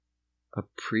A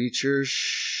preacher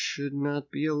should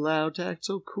not be allowed to act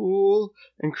so cool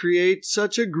and create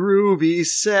such a groovy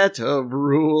set of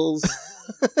rules.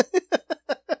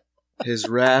 His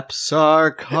raps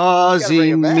are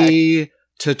causing me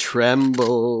to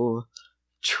tremble.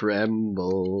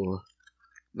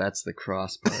 That's the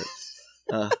cross part.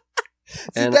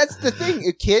 See, that's the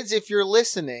thing. Kids, if you're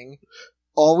listening,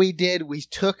 all we did, we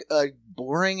took a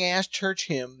boring-ass church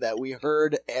hymn that we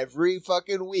heard every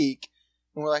fucking week,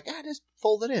 and we're like, just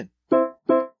fold it in.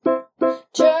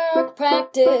 Jerk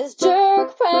practice,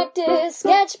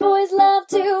 sketch boys love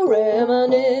to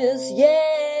reminisce, yeah.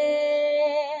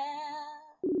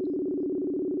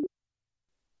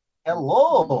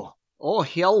 Hello. Oh,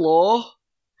 hello.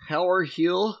 How are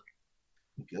you?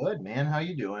 Good, man. How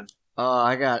you doing?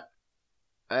 I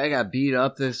got beat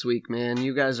up this week, man.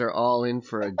 You guys are all in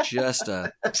for a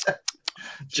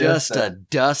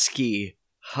dusky,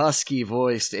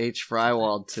 husky-voiced H.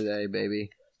 Frywald today, baby.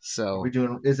 So we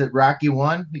doing? Is it Rocky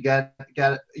 1? You got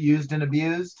used and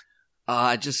abused?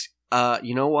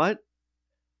 You know what?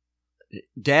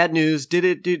 Dad news. Here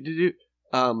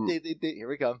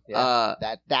we go. Yeah.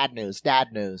 Dad news.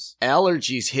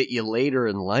 Allergies hit you later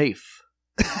in life.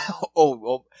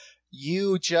 Oh,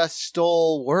 you just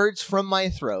stole words from my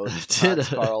throat,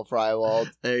 Carl Frywald.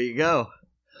 There you go.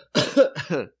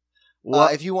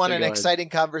 If you want an exciting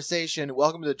conversation,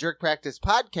 welcome to the Jerk Practice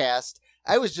Podcast.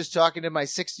 I was just talking to my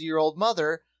 60-year-old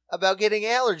mother about getting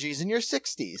allergies in your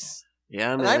 60s.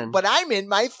 Yeah, man. But I'm in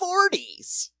my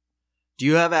 40s. Do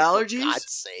you have allergies? For God's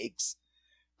sakes.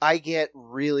 I get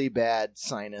really bad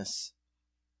sinus.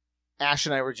 Ash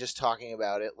and I were just talking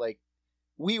about it. Like,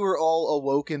 we were all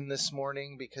awoken this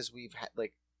morning because we've had,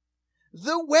 like,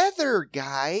 the weather,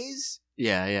 guys.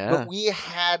 Yeah. But we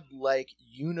had, like,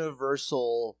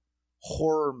 universal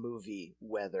horror movie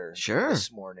weather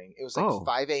this morning. It was like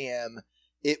 5 a.m.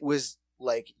 It was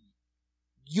like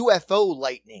UFO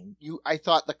lightning. I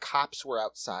thought the cops were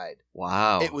outside.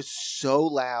 Wow. It was so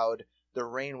loud. The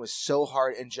rain was so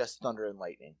hard, and just thunder and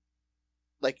lightning.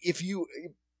 Like,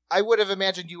 I would have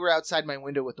imagined you were outside my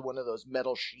window with one of those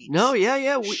metal sheets. No,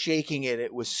 yeah. Shaking it.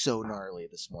 It was so gnarly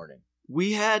this morning.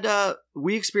 We had,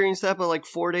 we experienced that, but like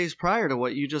 4 days prior to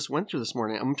what you just went through this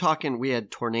morning. I'm talking, we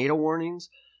had tornado warnings,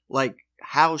 like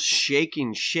house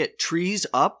shaking shit, trees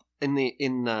up in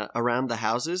the around the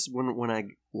houses when I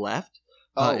left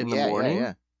in the morning.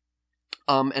 Yeah.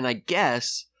 And I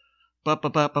guess,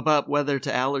 weather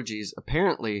to allergies.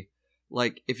 Apparently,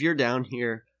 like if you're down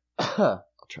here, I'll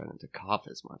try not to cough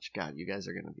as much. God, you guys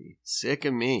are gonna be sick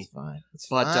of me. It's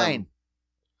fine.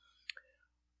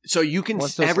 So you can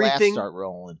once those everything start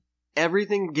rolling.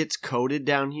 Everything gets coated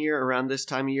down here around this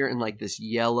time of year in like this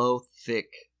yellow thick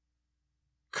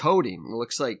coating. It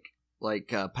looks like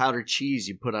powdered cheese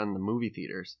you put on the movie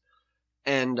theaters,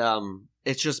 and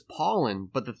it's just pollen.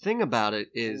 But the thing about it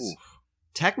is,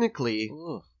 technically,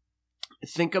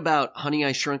 think about Honey,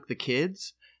 I Shrunk the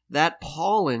Kids. That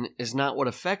pollen is not what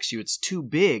affects you. It's too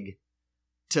big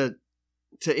to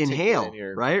inhale,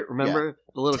 right? Remember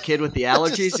the little kid with the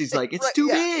allergies? He's like, it's too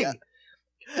big. Yeah.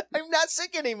 I'm not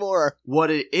sick anymore.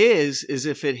 What it is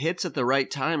if it hits at the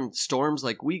right time, storms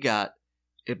like we got,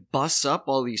 it busts up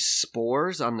all these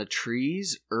spores on the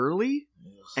trees early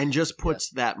and just puts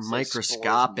that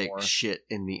microscopic shit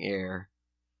in the air.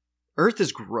 Earth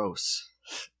is gross.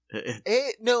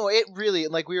 It really,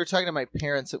 like we were talking to my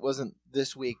parents, it wasn't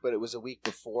this week, but it was a week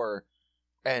before,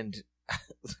 and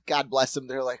God bless them,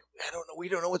 they're like, we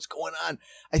don't know what's going on.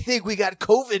 I think we got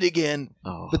COVID again.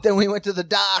 Oh. But then we went to the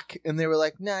doc, and they were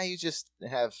like, nah, you just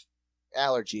have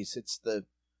allergies. It's the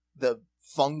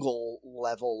fungal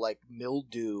level, like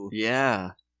mildew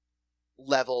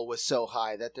level was so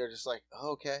high that they're just like,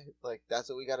 oh, okay, like that's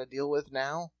what we got to deal with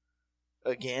now?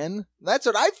 Again? That's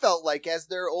what I felt like as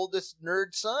their oldest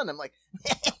nerd son. I'm like,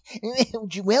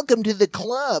 welcome to the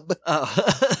club.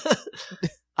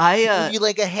 Would you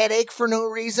like a headache for no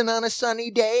reason on a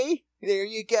sunny day? There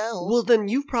you go. Well, then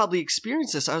you've probably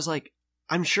experienced this. I was like,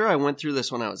 I'm sure I went through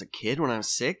this when I was a kid, when I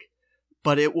was sick,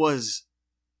 but it was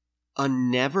a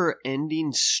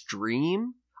never-ending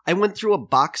stream. I went through a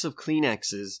box of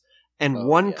Kleenexes, and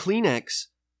one Kleenex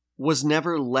was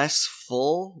never less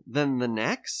full than the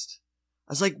next.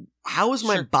 I was like, how is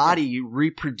my body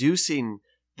reproducing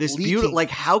this beautiful? Like,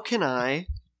 how can I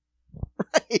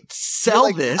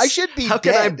sell this? I should be How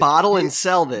dead. can I bottle and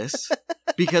sell this?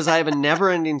 Because I have a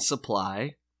never-ending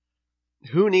supply.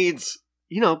 Who needs,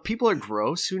 people are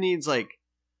gross. Who needs, like,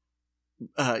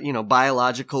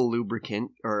 biological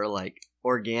lubricant or, like,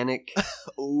 organic?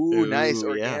 Ooh, nice.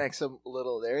 Organic, some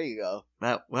little, there you go.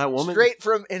 That woman. Straight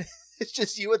from, and it's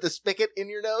just you with the spigot in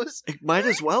your nose? It might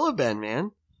as well have been,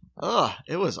 man. Ugh,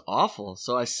 it was awful.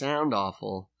 So I sound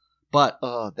awful. But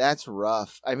oh, that's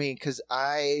rough. I mean, because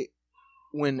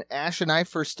when Ash and I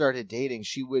first started dating,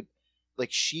 she would,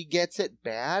 she gets it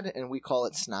bad, and we call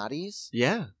it snotties.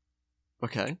 Yeah.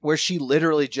 Okay. Where she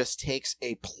literally just takes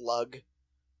a plug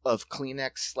of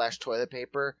Kleenex / toilet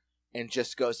paper and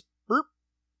just goes, burp,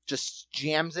 just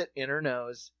jams it in her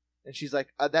nose. And she's like,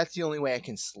 that's the only way I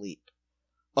can sleep.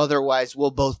 Otherwise,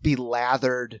 we'll both be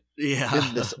lathered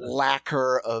in this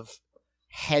lacquer of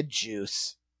head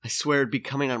juice. I swear it'd be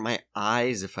coming out of my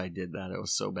eyes if I did that. It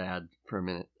was so bad for a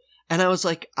minute. And I was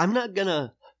like, I'm not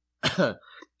gonna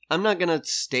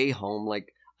stay home.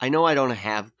 Like, I know I don't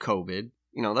have COVID.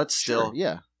 You know, that's still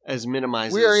as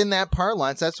minimized. We are in that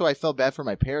parlance. That's why I felt bad for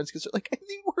my parents, because they're like, I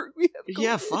think we have COVID.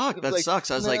 Yeah, fuck, that sucks.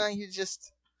 I was you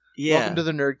just, welcome to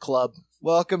the nerd club.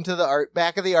 Welcome to the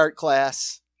back of the art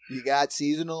class. You got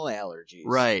seasonal allergies.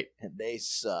 Right. And they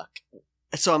suck.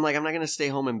 So I'm like, I'm not going to stay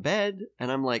home in bed.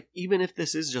 And I'm like, even if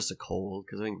this is just a cold,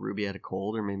 because I think Ruby had a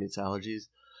cold, or maybe it's allergies.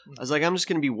 I was like, I'm just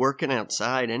going to be working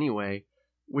outside anyway,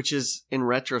 which is, in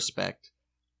retrospect,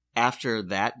 after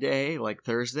that day, like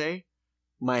Thursday,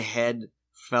 my head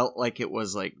felt like it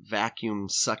was like vacuum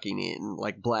sucking in,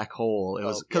 like black hole. It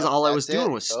was because all I was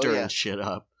doing was stirring shit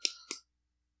up.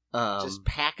 Just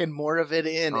packing more of it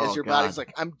in as your body's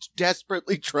like, I'm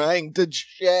desperately trying to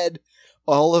shed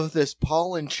all of this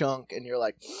pollen chunk, and you're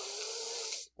like,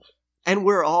 and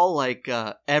we're all like,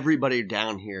 everybody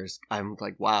down here is, I'm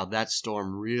like, wow, that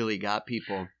storm really got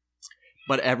people.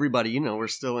 But everybody, we're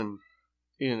still in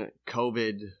a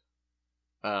COVID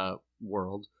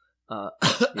world.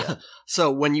 So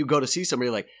when you go to see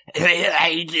somebody, like, hey, how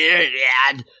you doing,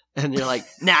 Dad? And you're like,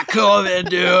 not COVID,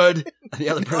 dude. And the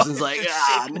other person's like,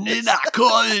 not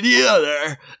COVID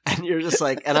either. And you're just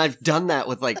like, and I've done that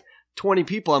with like 20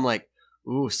 people. I'm like,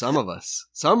 ooh, some of us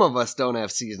don't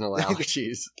have seasonal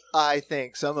allergies. I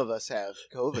think some of us have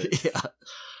COVID. Yeah.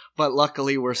 But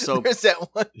luckily we're so... There's that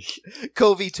one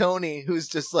Covey Tony who's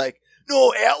just like,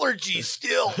 no allergies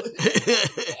still.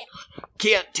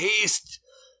 Can't taste.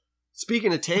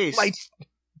 Speaking of taste. My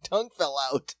tongue fell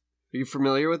out. Are you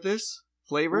familiar with this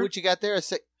flavor? What you got there?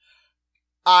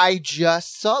 I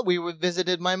just saw. We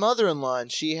visited my mother-in-law,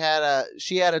 and she had a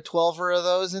 12er of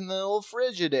those in the old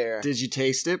Frigidaire. Did you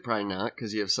taste it? Probably not,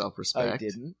 because you have self-respect. I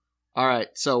didn't. All right,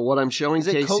 so what I'm showing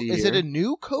Casey here... Is it a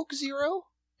new Coke Zero?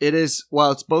 It is.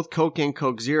 Well, it's both Coke and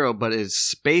Coke Zero, but it's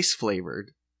space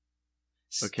flavored.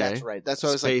 Okay, that's right. That's what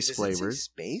I was like. Space flavored.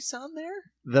 Space on there?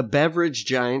 The beverage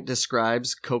giant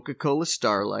describes Coca-Cola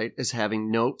Starlight as having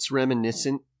notes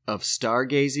reminiscent of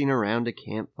stargazing around a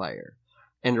campfire,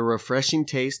 and a refreshing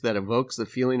taste that evokes the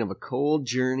feeling of a cold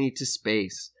journey to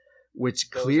space,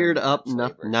 which cleared up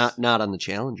not on the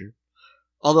Challenger.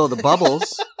 Although the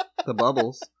bubbles,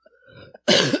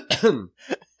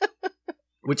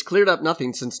 which cleared up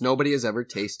nothing since nobody has ever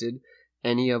tasted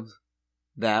any of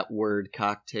that word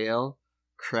cocktail.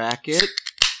 Crack it.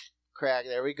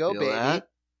 There we go, Feel baby. That?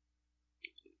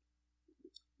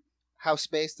 How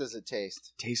space does it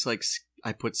taste? Tastes like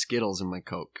I put Skittles in my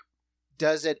Coke.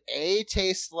 Does it A,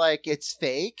 taste like it's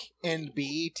fake, and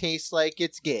B, taste like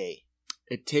it's gay?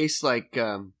 It tastes like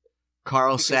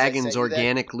Carl Sagan's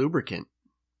organic lubricant.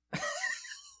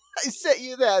 I sent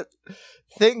you that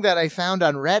thing that I found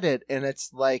on Reddit, and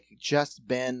it's like just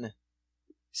been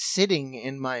sitting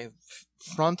in my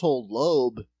frontal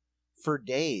lobe for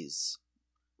days.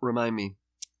 Remind me.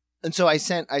 And so I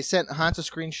sent Hans a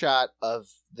screenshot of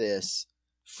this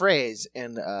phrase,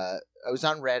 and I was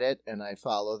on Reddit, and I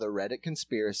follow the Reddit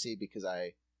conspiracy because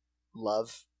I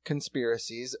love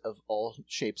conspiracies of all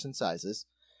shapes and sizes.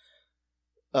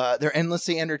 They're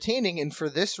endlessly entertaining, and for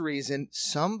this reason,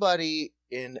 somebody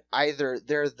in either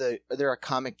they're a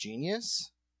comic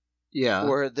genius,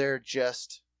 or they're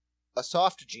just a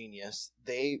soft genius.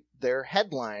 Their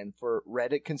headline for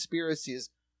Reddit conspiracy is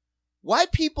why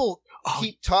people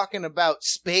keep talking about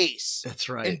space. That's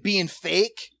right. And being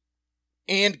fake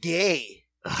and gay.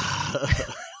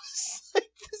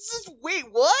 Wait,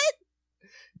 what?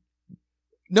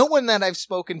 No one that I've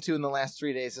spoken to in the last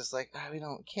 3 days is like, we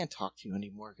can't talk to you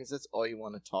anymore because that's all you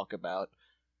want to talk about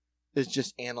is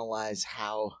just analyze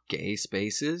how gay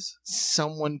space is.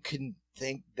 Someone can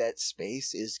think that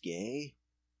space is gay.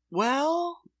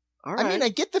 Well, all right. I mean, I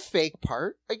get the fake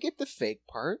part.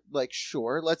 Like,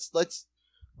 sure, let's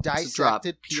dissect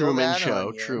it.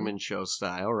 Truman Show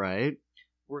style, right?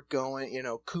 We're going,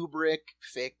 Kubrick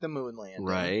faked the moon landing.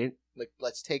 Right. Like,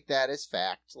 let's take that as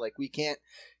fact. Like, we can't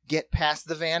get past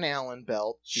the Van Allen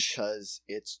belt because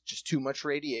it's just too much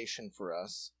radiation for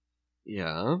us.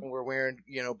 Yeah. And we're wearing,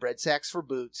 bread sacks for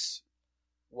boots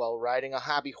while riding a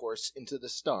hobby horse into the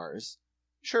stars.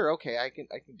 Sure, okay, I can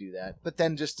do that. But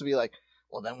then just to be like,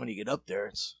 well, then when you get up there,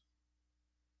 it's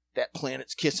that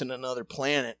planet's kissing another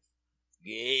planet.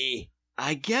 Gay.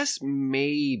 I guess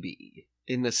maybe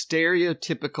in the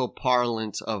stereotypical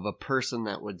parlance of a person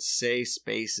that would say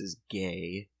space is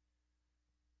gay.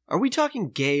 Are we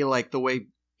talking gay like the way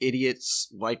idiots,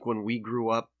 like when we grew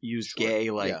up, used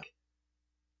gay like... Yeah.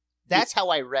 That's how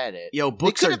I read it. Yo,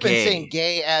 books are gay. They could have been saying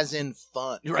gay as in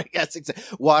fun, right? That's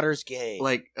exactly. Water's gay.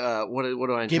 Like, what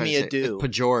do I give me a say? do?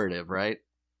 Pejorative, right?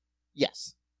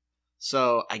 Yes.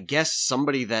 So I guess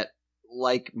somebody that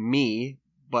like me,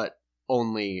 but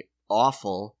only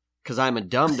awful, because I'm a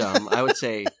dum-dum, I would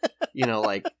say,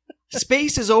 like,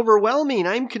 space is overwhelming.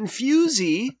 I'm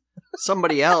confusey.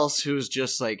 Somebody else who's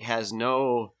just like has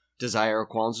no desire or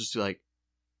qualms, just like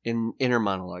in inner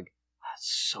monologue.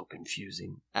 So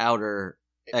confusing. Outer,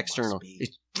 external.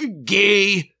 It's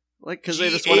gay. Like, because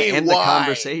they just want to end the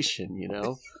conversation,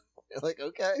 Like,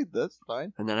 okay, that's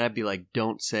fine. And then I'd be like,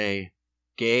 don't say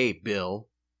gay, Bill.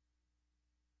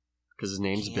 Because his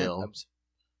name's Bill.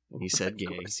 And he said gay.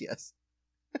 Of course, yes.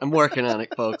 I'm working on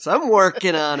it, folks. I'm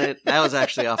working on it. That was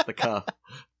actually off the cuff.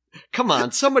 Come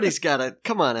on, somebody's got to.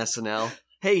 Come on, SNL.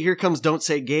 Hey, here comes Don't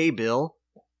Say Gay, Bill.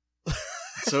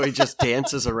 So he just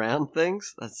dances around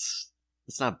things?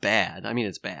 It's not bad. I mean,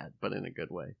 it's bad, but in a good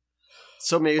way.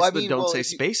 So maybe it's Don't Say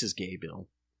Space is Gay, Bill.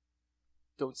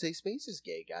 Don't Say Space is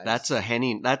Gay, guys. That's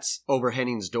over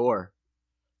Henning's door.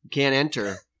 You can't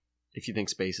enter if you think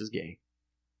space is gay.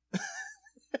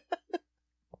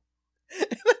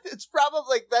 It's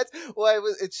probably, that's why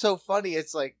it's so funny.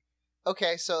 It's like,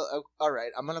 okay, so, all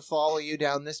right, I'm going to follow you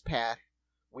down this path,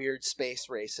 weird space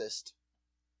racist.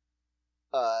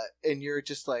 And you're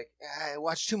just like, I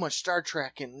watch too much Star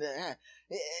Trek and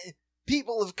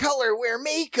people of color wear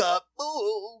makeup.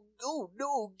 Oh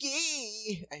no,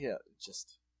 gay.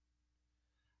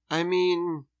 I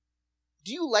mean,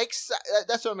 do you like?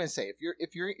 That's what I'm gonna say.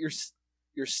 If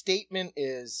your statement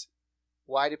is,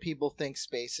 why do people think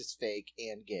space is fake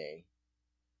and gay?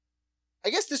 I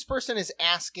guess this person is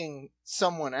asking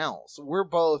someone else.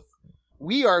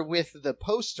 We are with the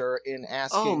poster in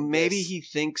asking. Oh, maybe he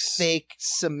thinks fake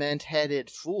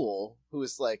cement-headed fool who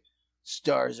is like,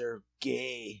 stars are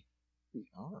gay.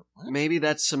 Oh, maybe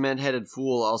that cement-headed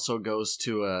fool also goes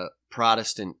to a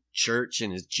Protestant church in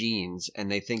his jeans,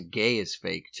 and they think gay is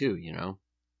fake too.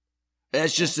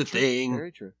 That's just a thing.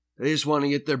 Very true. They just want to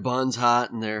get their buns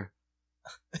hot and their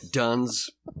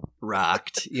duns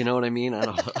rocked. You know what I mean? I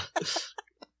don't know.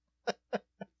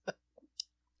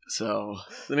 So,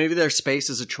 maybe their space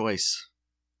is a choice,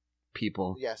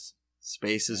 people. Yes.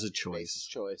 Space is a choice. Space is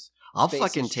choice. I'll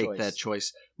fucking take that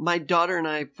choice. My daughter and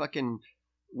I fucking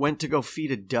went to go feed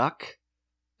a duck,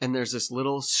 and there's this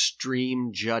little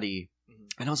stream jutty.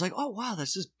 Mm-hmm. And I was like, oh, wow,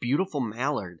 that's this beautiful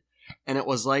mallard. And it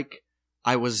was like,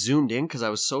 I was zoomed in because I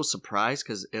was so surprised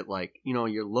because it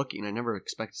you're looking. I never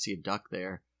expect to see a duck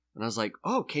there. And I was like,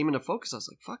 oh, came into focus. I was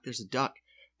like, fuck, there's a duck.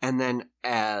 And then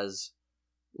as...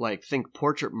 think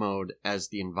portrait mode as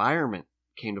the environment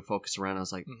came to focus around, I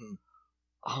was like,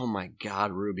 oh my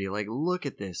God, Ruby, look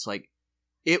at this.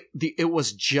 It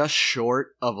was just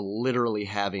short of literally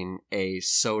having a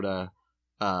soda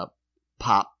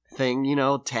pop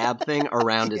thing, tab thing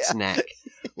around its neck.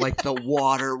 The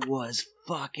water was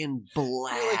fucking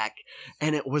black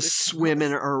and it was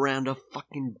swimming around a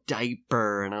fucking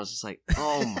diaper. And I was just like,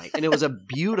 oh my, and it was a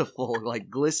beautiful,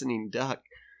 glistening duck.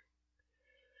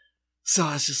 So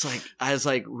I was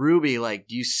like, Ruby,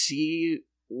 do you see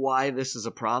why this is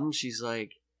a problem? She's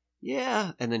like,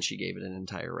 yeah. And then she gave it an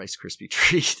entire Rice Krispie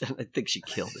treat, and I think she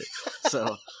killed it.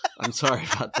 So I'm sorry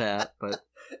about that, but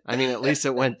I mean, at least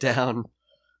it went down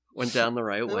the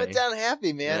right way. It went down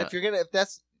happy, man. Yeah.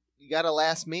 You got a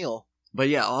last meal. But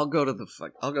yeah, I'll go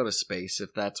to space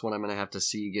if that's what I'm going to have to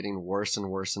see getting worse and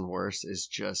worse and worse. Is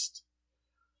just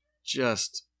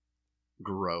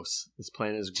gross. This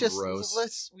planet is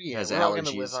gross. We're all going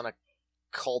to live on a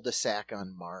cul-de-sac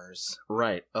on Mars.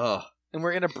 Right. Ugh. And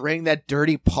we're going to bring that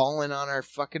dirty pollen on our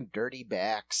fucking dirty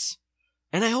backs.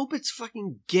 And I hope it's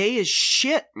fucking gay as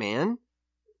shit, man.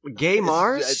 Gay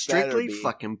Mars? Strictly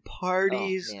fucking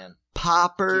parties,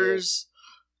 poppers,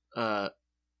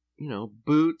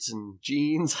 boots and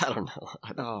jeans. I don't know.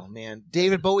 Oh, man.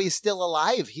 David Bowie is still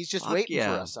alive. He's just waiting for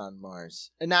us on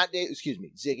Mars. And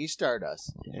Ziggy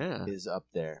Stardust is up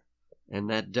there. And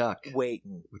that duck.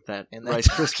 Waiting. With that Rice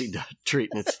Krispie treat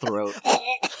in its throat.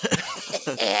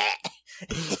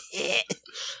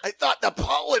 I thought the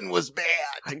pollen was bad.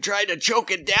 I tried to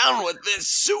choke it down with this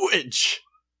sewage.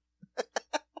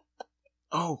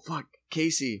 Oh, fuck.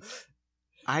 Casey,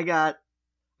 I got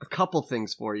a couple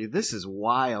things for you. This is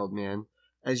wild, man.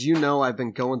 as you know, I've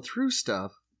been going through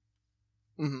stuff.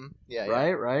 Mm-hmm. Yeah.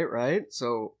 Right.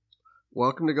 So,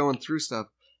 welcome to Going Through Stuff.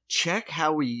 Check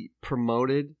how we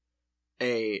promoted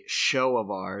a show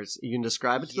of ours. You can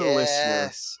describe it to the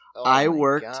listener. Oh, I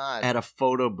worked at a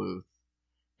photo booth,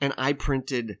 and I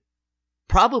printed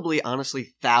probably,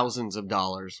 honestly, thousands of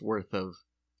dollars worth of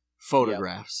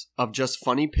photographs of just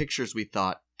funny pictures we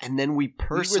thought, and then we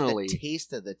personally we were the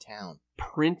taste of the town.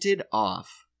 Printed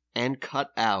off and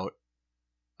cut out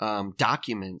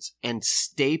documents and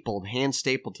hand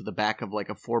stapled to the back of like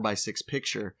a 4x6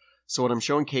 picture. So what I'm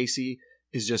showing Casey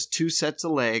is just 2 sets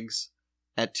of legs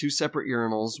at 2 separate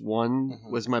urinals. One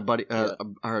was my buddy,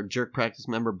 our jerk practice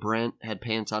member Brent, had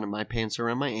pants on, and my pants are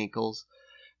around my ankles.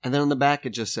 And then on the back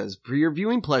it just says, "For your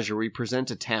viewing pleasure, we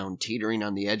present a town teetering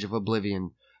on the edge of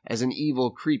oblivion. As an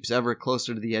evil creeps ever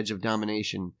closer to the edge of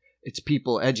domination, its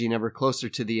people edging ever closer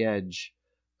to the edge.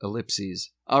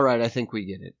 Ellipses." All right, I think we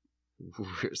get it.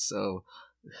 So,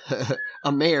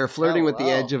 a mayor flirting with the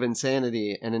edge of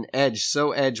insanity, and an edge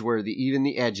so edge-worthy even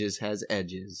the edges has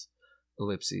edges.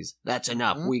 Ellipses. That's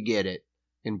enough. We get it.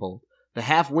 In bold. The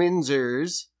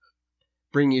Half-Windsors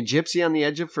bring you Gypsy on the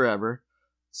Edge of Forever.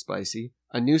 Spicy.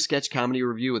 A new sketch comedy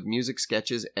review with music,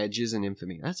 sketches, edges, and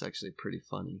infamy. That's actually pretty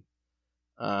funny.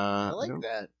 I like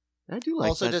that. I do like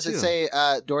also, that, does too. it say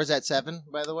doors at 7,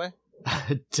 by the way?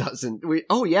 It doesn't.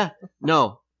 Oh, yeah.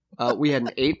 No. We had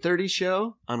an 8:30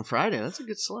 show on Friday. That's a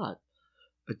good slot.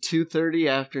 A 2:30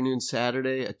 afternoon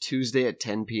Saturday, a Tuesday at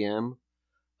 10 p.m.,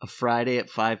 a Friday at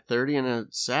 5:30, and a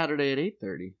Saturday at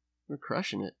 8:30. We're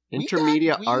crushing it.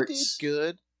 Intermedia Arts. We did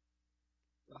good.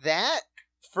 That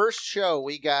first show,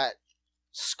 we got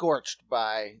scorched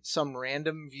by some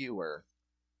random viewer.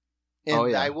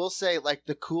 And I will say, like,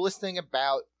 the coolest thing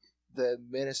about the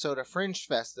Minnesota Fringe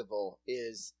Festival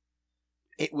is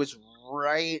it was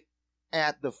right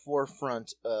at the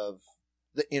forefront of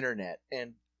the internet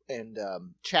and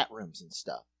chat rooms and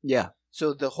stuff. Yeah.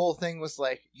 So the whole thing was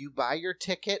like, you buy your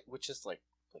ticket, which is like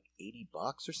 $80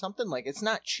 or something. Like, it's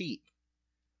not cheap,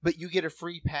 but you get a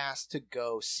free pass to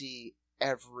go see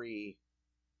every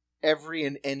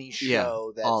and any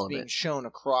show that's being shown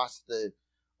across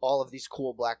all of these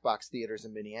cool black box theaters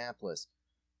in Minneapolis.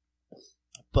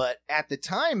 But at the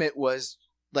time it was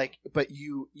like, but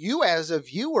you as a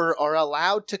viewer are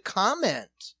allowed to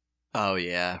comment. Oh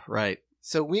yeah, right.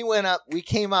 So we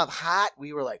came up hot.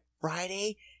 We were like,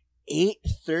 Friday,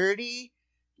 8:30.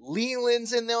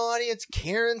 Leland's in the audience.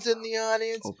 Karen's in the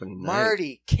audience. Opening night.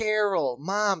 Marty, Carol,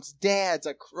 moms, dads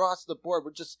across the board.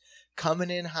 We're just coming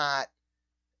in hot.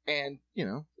 And, you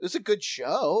know, it was a good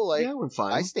show. Like, yeah, it went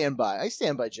fine. I stand by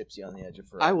Gypsy on the Edge of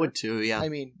Forever. I would too, yeah. I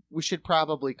mean, we should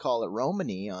probably call it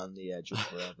Romany on the Edge of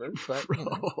Forever. But, you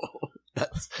know.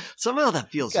 Somehow that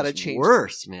feels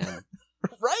worse, man.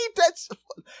 Right?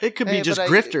 It could be just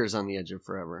grifters on the Edge of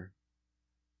Forever.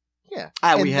 Yeah.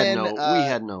 We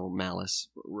had no malice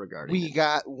regarding it. We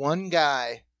got one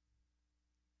guy,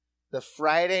 the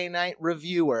Friday night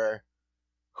reviewer,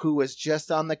 who was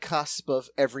just on the cusp of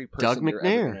every person you're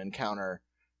ever going to encounter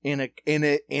in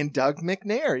Doug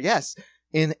McNair, yes,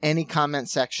 in any comment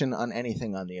section on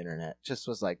anything on the internet. Just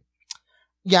was like,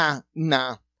 yeah,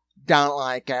 no, don't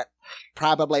like it.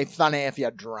 Probably funny if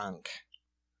you're drunk.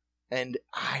 And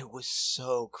I was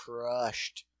so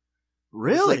crushed.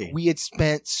 Really? Like we had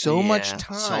spent so much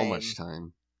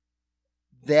time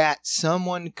that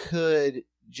someone could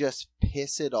just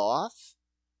piss it off.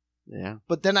 Yeah.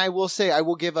 But then I will say, I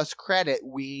will give us credit.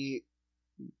 We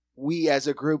as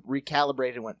a group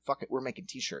recalibrated and went, fuck it, we're making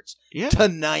t-shirts. Yeah.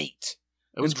 Tonight.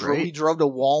 It was great. We drove to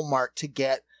Walmart to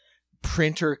get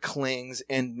printer clings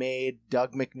and made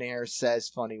Doug McNair Says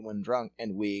Funny When Drunk,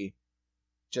 and we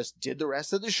just did the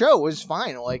rest of the show. It was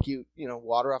fine. Like you know,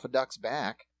 water off a duck's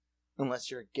back.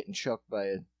 Unless you're getting choked by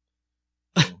a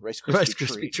Rice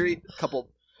Krispie treat.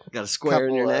 Got a square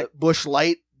in your neck. Bush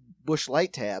Light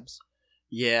tabs.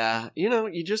 Yeah, you know,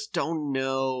 you just don't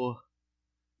know.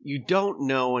 You don't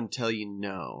know until you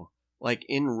know. Like,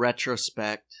 in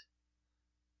retrospect...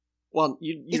 Well,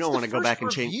 you don't want to go back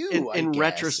and change... In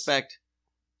retrospect,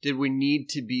 did we need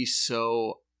to be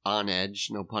so on edge,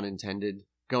 no pun intended,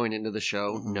 going into the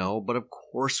show? Mm-hmm. No, but of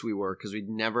course we were, because we'd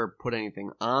never put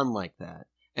anything on like that.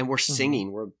 And we're singing.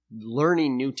 Mm-hmm. We're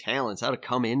learning new talents, how to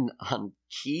come in on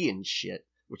key and shit,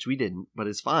 which we didn't, but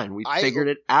it's fine. We figured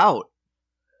it out.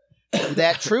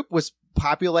 That troupe was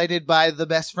populated by the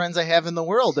best friends I have in the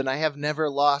world, and I have never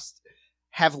lost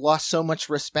so much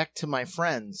respect to my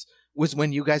friends, was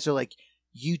when you guys are like,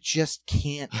 you just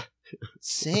can't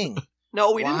sing.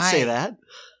 No, we didn't say that.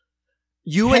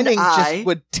 Henning just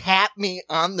would tap me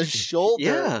on the shoulder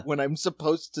Yeah. when I'm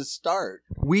supposed to start.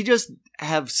 We just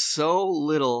have so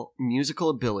little musical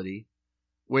ability,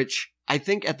 which I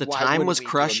think at the Why time wouldn't was we do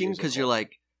a crushing because musical? you're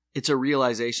like, it's a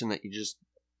realization that you just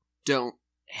don't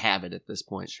have it at this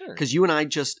point. Sure. Because you and I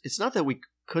it's not that we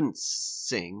couldn't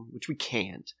sing, which we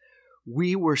can't.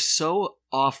 We were so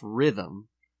off rhythm,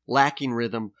 lacking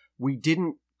rhythm,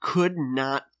 could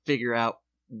not figure out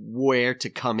where to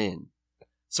come in.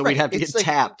 So we'd have to get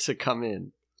tapped to come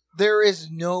in. There is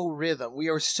no rhythm. We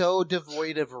are so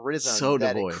devoid of rhythm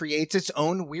that it creates its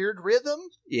own weird rhythm.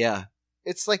 Yeah.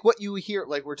 It's like what you hear,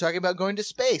 like we're talking about going to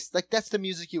space. Like that's the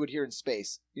music you would hear in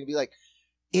space. You'd be like,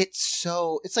 it's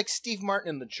like Steve Martin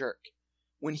in The Jerk.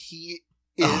 When he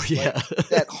is like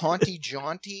that haunty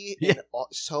jaunty and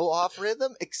so off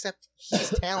rhythm, except he's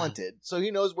talented. So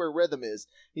he knows where rhythm is.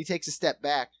 He takes a step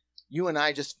back. You and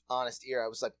I just, honest ear, I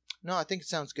was like, no, I think it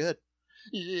sounds good.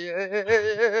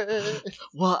 Yeah.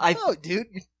 Well, dude.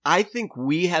 I think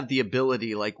we have the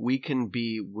ability, like we can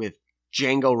be with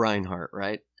Django Reinhardt,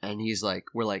 right? And he's like,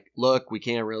 we're like, look, we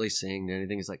can't really sing or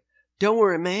anything. He's like, don't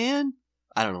worry, man.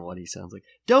 I don't know what he sounds like.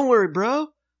 Don't worry, bro.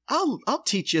 I'll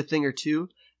teach you a thing or two.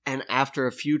 And after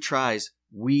a few tries,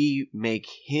 we make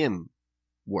him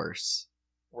worse.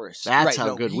 That's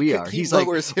how good we are. He's like,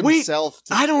 himself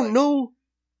I don't know.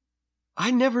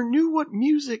 I never knew what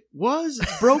music was.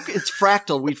 It's broken. It's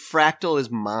fractal. We fractal his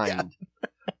mind. Yeah.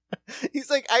 He's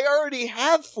like, I already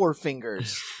have 4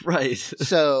 fingers. Right.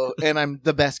 So, and I'm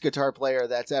the best guitar player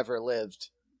that's ever lived.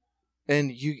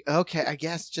 And I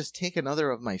guess just take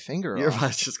another of my finger off. I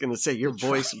was just going to say, your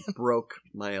voice broke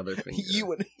my other finger.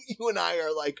 You and I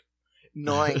are like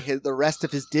gnawing the rest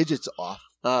of his digits off.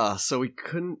 So we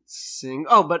couldn't sing.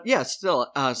 Oh, but yeah,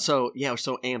 still. We're so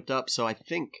amped up. So I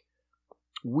think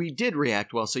we did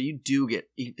react well. So you do get,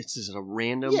 this is a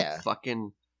random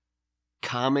fucking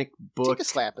comic book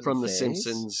from The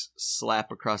Simpsons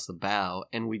slap across the bow.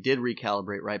 And we did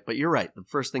recalibrate right. But you're right. The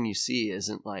first thing you see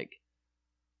isn't like,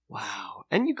 wow.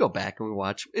 And you go back and we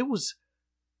watch. It was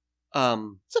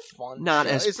it's a fun not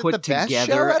show. as put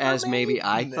together as maybe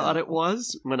I thought it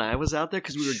was when I was out there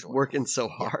because we were working so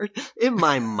hard. In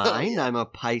my mind, I'm a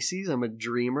Pisces, I'm a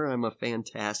dreamer, I'm a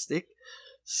fantastic.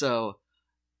 So,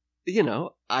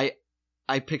 I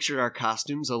pictured our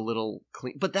costumes a little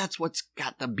clean, but that's what's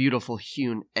got the beautiful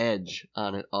hewn edge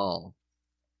on it all.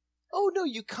 Oh no,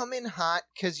 you come in hot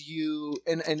because you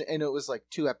and it was like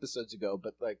 2 episodes ago,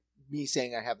 but like me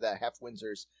saying I have that Half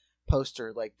Windsor's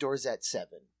poster, like Doors at 7.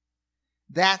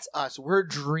 That's us. We're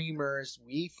dreamers.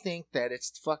 We think that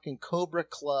it's fucking Cobra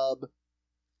Club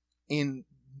in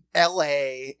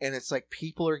LA, and it's like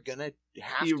people are gonna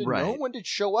have to know when to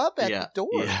show up at the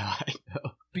door. Yeah, I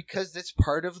know. Because it's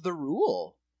part of the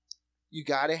rule. You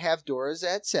gotta have Doors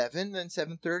at 7, then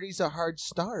 7:30 is a hard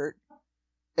start.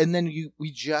 And then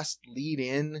we just lead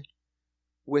in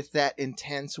with that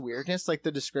intense weirdness, like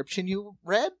the description you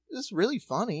read is really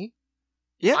funny.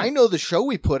 Yeah. I know the show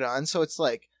we put on, so it's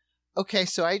like, okay,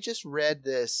 so I just read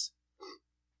this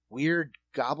weird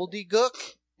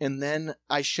gobbledygook, and then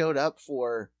I showed up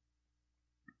for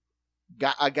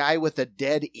a guy with a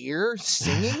dead ear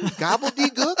singing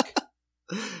gobbledygook?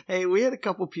 Hey, we had a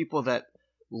couple people that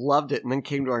loved it and then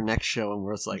came to our next show and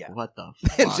was like, what the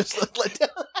fuck? Just let down.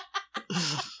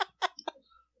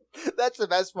 That's the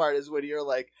best part is when you're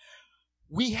like,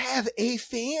 we have a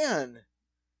fan.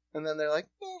 And then they're like,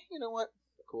 you know what?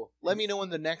 Cool. Let me know when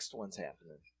the next one's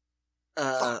happening.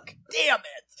 Fuck. Damn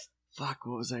it. Fuck,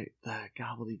 what was I?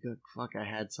 Gobbledygook. Fuck, I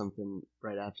had something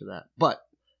right after that. But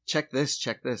check this.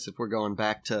 If we're going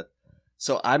back to...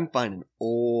 So I'm finding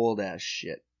old ass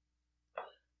shit.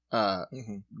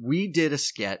 We did a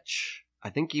sketch, I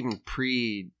think even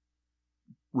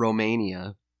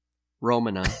pre-Romania.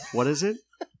 Romana. What is it?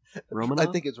 Romana? I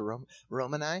think it's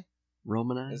Romani.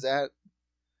 Romani? Is that...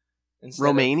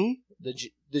 Romani?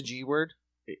 The G word?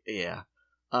 Yeah.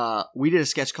 We did a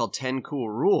sketch called 10 Cool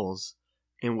Rules,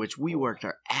 in which we worked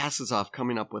our asses off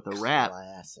coming up with a rap.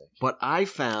 Classic. But I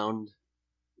found,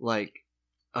 like,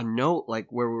 a note, like,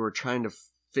 where we were trying to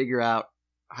figure out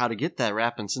how to get that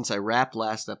rap. And since I rapped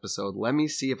last episode, let me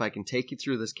see if I can take you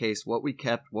through this case, what we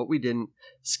kept, what we didn't.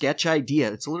 Sketch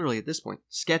idea. It's literally at this point.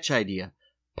 Sketch idea.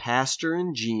 Pastor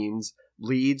in jeans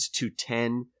leads to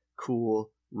 10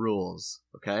 cool rules.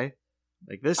 Okay?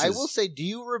 Like this I will say, do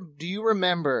you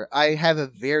remember, I have a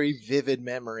very vivid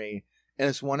memory, and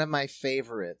it's one of my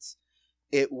favorites.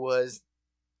 It was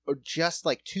just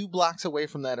like 2 blocks away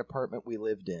from that apartment we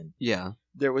lived in. Yeah.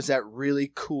 There was that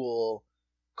really cool,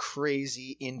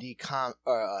 crazy indie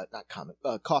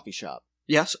coffee shop.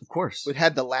 Yes, of course. It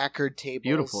had the lacquered tables.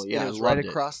 Beautiful, yeah. And it was right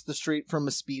across the street from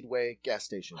a Speedway gas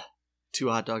station. 2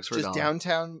 hot dogs for $1. Just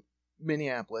downtown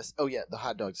Minneapolis. Oh, yeah, the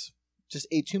hot dogs. Just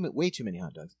ate way too many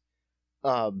hot dogs.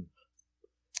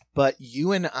 But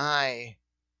you and I,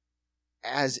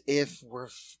 as if we're,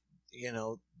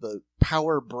 the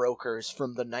power brokers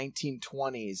from the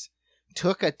 1920s,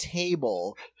 took a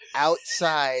table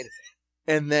outside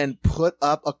and then put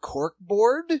up a cork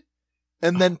board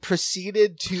and then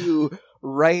proceeded to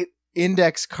write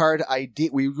index card ID.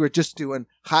 We were just doing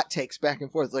hot takes back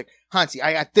and forth. Like, Hansi,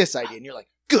 I got this idea. And you're like,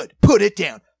 good, put it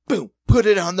down. Boom, put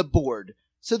it on the board.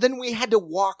 So then we had to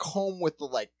walk home with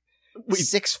the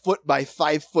 6 foot by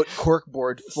 5 foot cork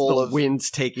board full of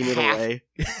wind's taking it away.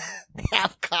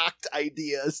 Half cocked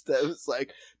ideas that was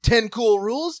like 10 cool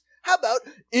rules. How about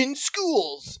in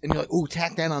schools? And you're like, ooh,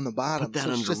 tack that on the bottom. Put that so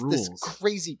it's under just rules. This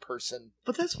crazy person.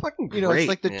 But that's fucking great. It's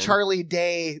like the man. Charlie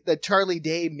Day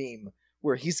meme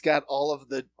where he's got all of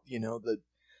the, the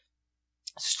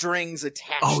strings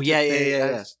attached. Oh,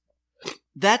 yeah.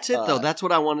 That's it, though. That's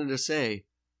what I wanted to say.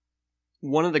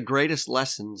 One of the greatest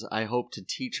lessons I hope to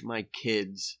teach my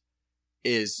kids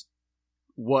is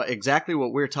exactly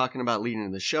what we're talking about leading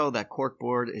to the show. That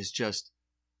corkboard is just,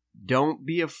 don't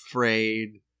be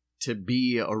afraid to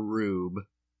be a rube,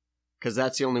 because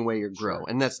that's the only way you grow. Sure.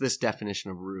 And that's this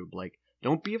definition of rube. Like,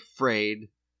 don't be afraid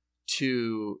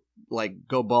to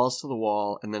go balls to the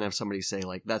wall and then have somebody say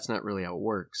that's not really how it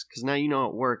works, because now you know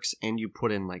it works and you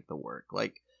put in the work.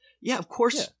 Of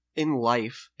course, in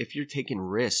life, if you're taking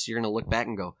risks, you're gonna look back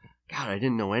and go, God, I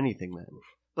didn't know anything then.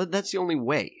 But that's the only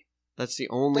way. That's the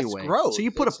only way. Growth. So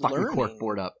you put a fucking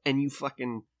corkboard up and you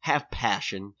fucking have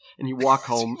passion and you walk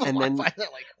home and then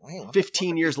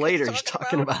 15 years later you're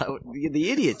talking about the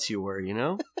idiots you were,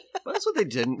 But that's what they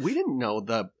didn't. We didn't know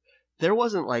there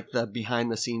wasn't the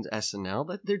behind the scenes SNL.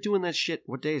 That they're doing that shit.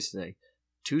 What day is today?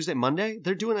 Tuesday, Monday?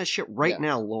 They're doing that shit right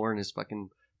now. Lauren is fucking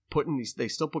putting these, they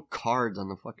still put cards on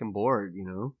the fucking board,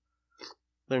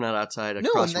 They're not outside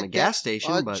across from a gas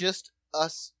station, but just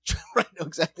us, right? No,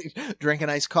 exactly. Drinking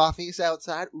iced coffees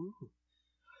outside. Ooh.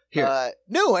 Here.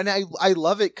 No, and I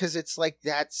love it because it's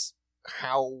that's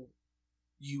how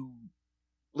you,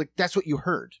 that's what you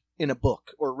heard in a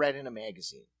book or read in a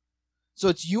magazine. So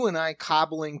it's you and I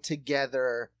cobbling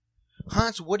together.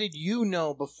 Hans, what did you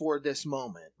know before this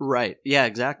moment? Right. Yeah,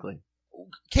 exactly.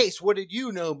 Case, what did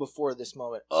you know before this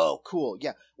moment? Oh, cool.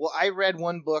 Yeah. Well, I read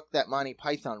one book that Monty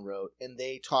Python wrote, and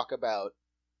they talk about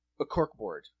a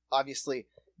corkboard. Obviously,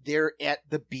 they're at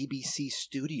the BBC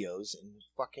studios in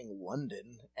fucking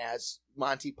London as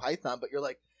Monty Python, but you're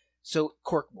like, so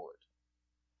corkboard.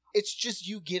 It's just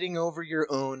you getting over your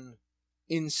own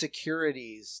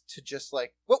insecurities to just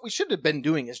what we should have been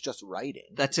doing is just writing.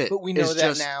 That's it. But we know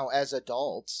that now as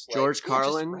adults. George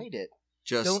Carlin. Just write it.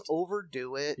 Just don't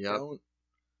overdo it. Yep. Don't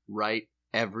write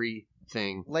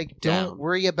everything don't down.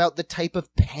 Worry about the type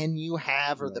of pen you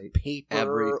have or the paper.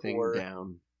 Everything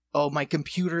down. Oh, my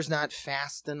computer's not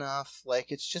fast enough.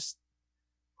 It's just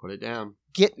put it down.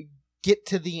 Get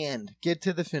to the end. Get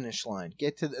to the finish line.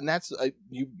 And that's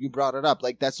you brought it up.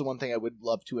 That's the one thing I would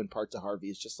love to impart to Harvey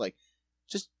is just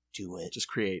just do it. Just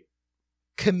create.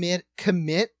 Commit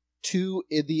to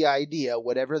the idea,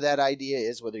 whatever that idea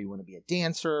is, whether you want to be a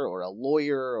dancer or a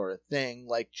lawyer or a thing,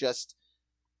 just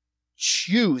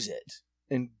choose it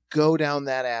and go down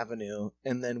that avenue.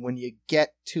 And then when you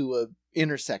get to a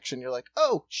intersection, you're like,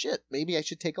 oh shit, maybe I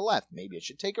should take a left, maybe I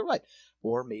should take a right,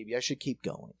 or maybe I should keep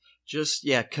going. Just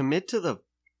commit to the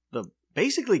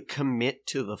basically commit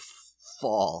to the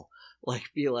fall.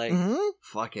 Be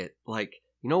fuck it.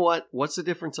 You know what? What's the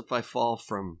difference if I fall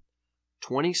from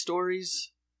 20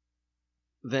 stories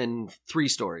than 3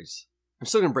 stories? I'm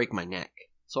still gonna break my neck,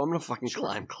 so I'm gonna fucking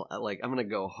climb. I'm gonna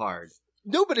go hard.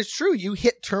 No, but it's true. You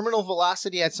hit terminal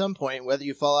velocity at some point, whether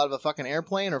you fall out of a fucking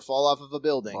airplane or fall off of a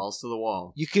building. Falls to the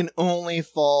wall. You can only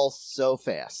fall so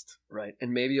fast. Right.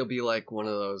 And maybe you'll be like one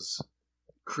of those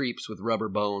creeps with rubber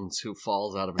bones who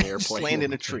falls out of an airplane. Just land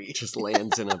in a tree. Just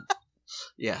lands in a...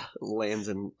 Yeah, lands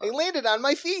in... I landed on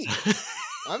my feet.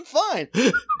 I'm fine.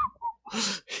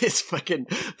 His fucking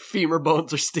femur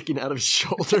bones are sticking out of his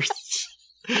shoulders.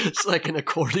 It's like an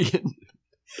accordion.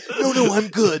 No, I'm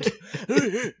good.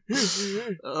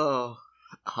 Oh,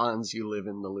 Hans, you live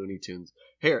in the Looney Tunes.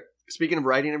 Here, speaking of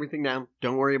writing everything down,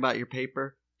 don't worry about your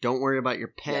paper. Don't worry about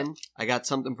your pen. Yeah. I got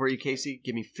something for you, Casey.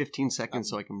 Give me 15 seconds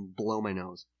so I can blow my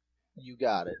nose. You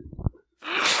got it.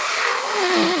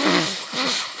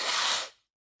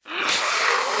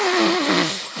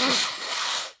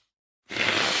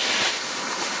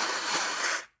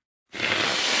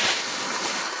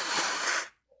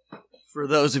 For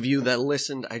those of you that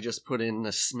listened, I just put in the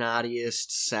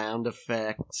snottiest sound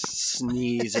effects,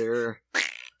 sneezer.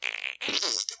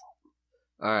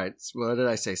 Alright, so what did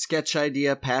I say? Sketch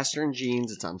idea, Pastor in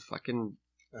Jeans. It's on fucking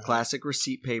classic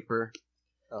receipt paper.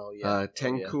 Oh, yeah.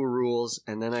 10 cool rules.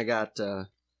 And then I got,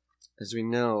 as we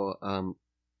know,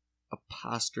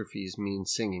 apostrophes mean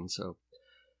singing, so.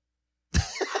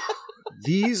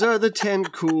 These are the 10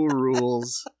 cool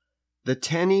rules. The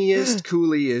 10iest,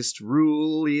 cooliest,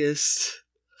 ruliest.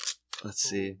 Let's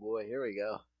see. Oh boy, here we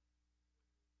go.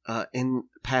 In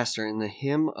Pastor, in the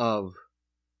hymn of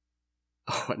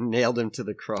nailed him to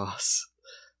the cross.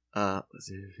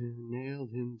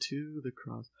 Nailed him to the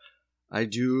cross. I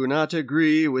do not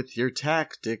agree with your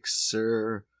tactics,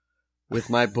 sir.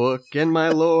 With my book and my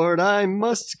Lord I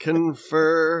must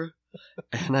confer.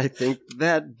 And I think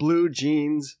that blue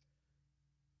jeans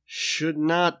should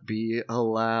not be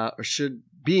allowed, or should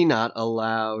be not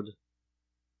allowed.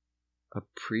 A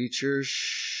preacher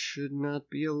should not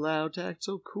be allowed to act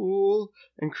so cool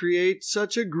and create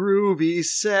such a groovy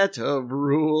set of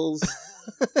rules.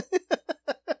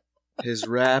 His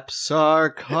raps are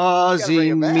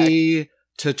causing me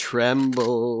to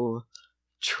tremble.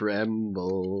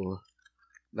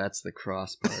 That's the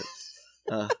cross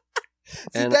part.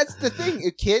 See, that's the thing.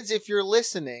 Kids, if you're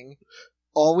listening,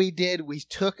 all we did, we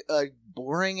took a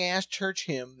boring-ass church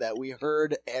hymn that we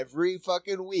heard every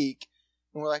fucking week,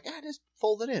 and we're like, just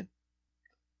fold it in.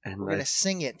 And we're going to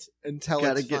sing it until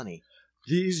it's funny.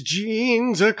 These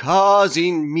jeans are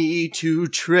causing me to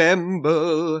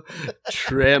tremble.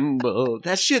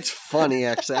 That shit's funny,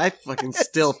 actually. I fucking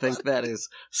still think that is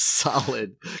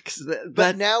solid.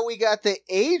 But now we got the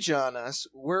age on us.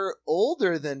 We're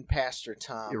older than Pastor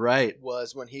Tom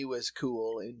was when he was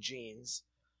cool in jeans,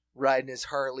 riding his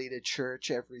Harley to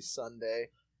church every Sunday.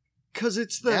 Because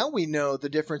it's now we know the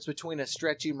difference between a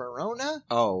stretchy Morona.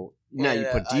 Oh, now you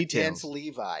put details. Dense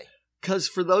Levi. Because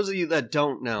for those of you that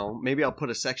don't know, maybe I'll put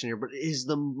a section here, but it is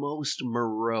the most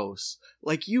morose.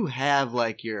 Like, you have,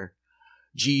 like, your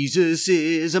Jesus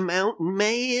is a mountain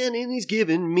man and he's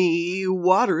giving me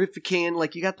water if he can.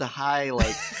 Like, you got the high,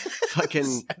 like,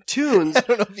 fucking tunes. I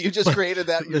don't know if you just created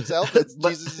that yourself. It's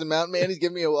Jesus is a mountain man, he's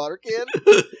giving me a water can.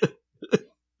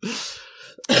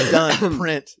 Done.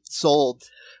 Print. Sold.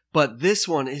 But this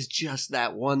one is just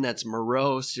that one that's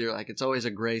morose. You're like, it's always a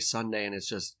gray Sunday and it's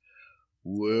just,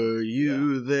 were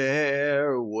you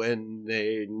there when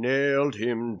they nailed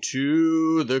him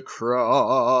to the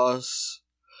cross?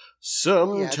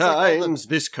 Sometimes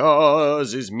this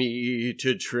causes me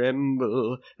to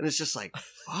tremble. And it's just like,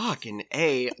 fucking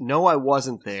A. No, I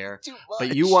wasn't there.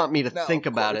 But you want me to think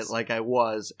about it like I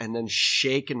was and then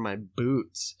shaking my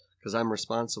boots because I'm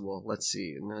responsible. Let's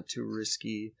see. Not too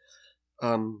risky.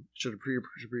 Should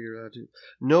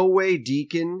no way,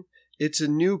 deacon. It's a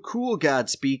new cool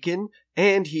God speaking,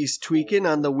 and he's tweaking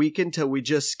on the weekend till we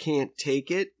just can't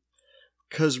take it.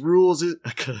 'Cause rules is...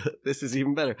 this is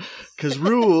even better. 'Cause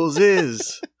rules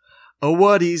is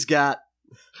what he's got.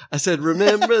 I said,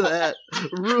 remember that.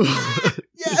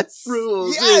 Yes!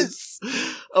 Rules is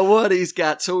what he's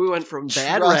got. So we went from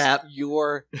bad rap...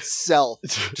 yourself.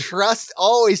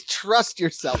 Always trust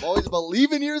yourself. Always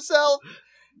believe in yourself.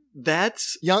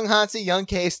 That's... Young Hansi, Young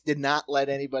Case did not let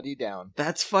anybody down.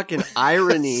 That's fucking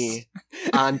irony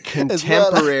on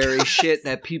contemporary shit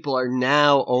that people are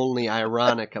now only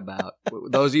ironic about.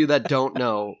 Those of you that don't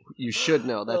know, you should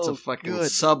know. That's a fucking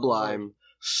sublime,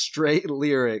 straight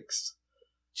lyrics.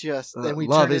 Then we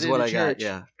love turned is it what into I church. got.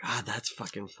 Yeah. God, that's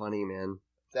fucking funny, man.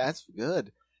 That's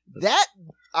good.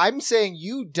 I'm saying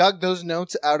you dug those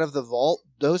notes out of the vault.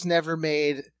 Those never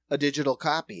made a digital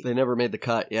copy. They never made the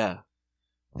cut, yeah.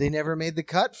 They never made the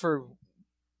cut for...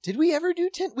 Did we ever do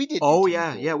 10? We did. Oh,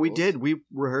 yeah. Yeah, we did. We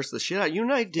rehearsed the shit out. You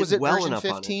and I did well enough on it. Was it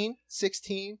version 15,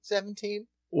 16, 17?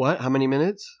 What? How many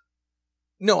minutes?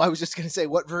 No, I was just going to say,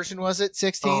 what version was it?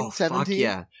 16, 17? Fuck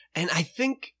yeah. And I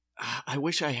think... I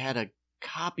wish I had a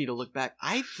copy to look back.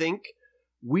 I think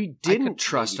we didn't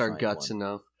trust our guts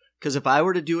enough. Because if I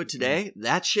were to do it today,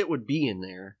 that shit would be in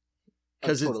there.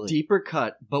 Because it's deeper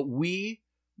cut. But we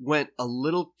went a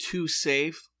little too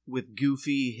safe with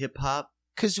goofy hip-hop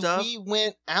because we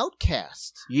went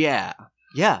Outcast. Yeah.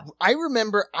 I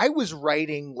remember I was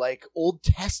writing, like, Old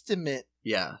Testament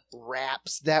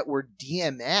raps that were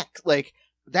DMX. Like,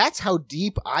 that's how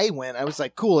deep I went. I was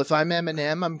like, cool, if I'm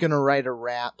Eminem, I'm going to write a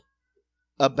rap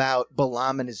about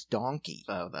Balaam and his donkey.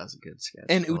 Oh, that was a good sketch.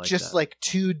 And it was just, like,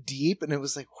 too deep, and it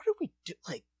was like, what do we do?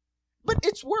 Like, but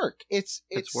it's work. It's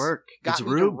work. It's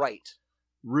me to write.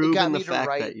 Rube and the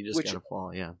fact that you just gotta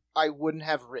fall, yeah. I wouldn't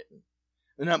have written.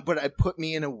 But it put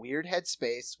me in a weird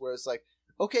headspace where it's like,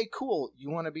 okay, cool,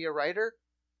 you want to be a writer?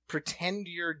 pretend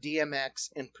you're DMX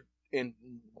and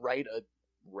write a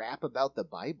rap about the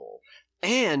Bible.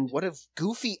 And what a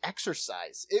goofy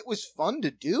exercise. It was fun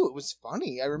to do. It was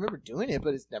funny. I remember doing it,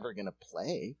 but it's never going to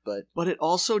play. But it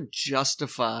also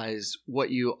justifies what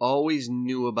you always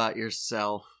knew about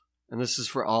yourself. And this is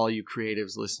for all you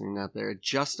creatives listening out there. It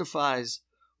justifies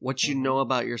what you know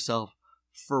about yourself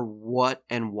for what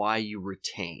and why you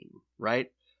retain,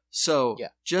 right? So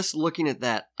just looking at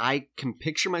that, I can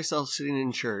picture myself sitting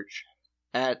in church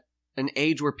at an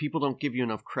age where people don't give you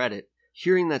enough credit,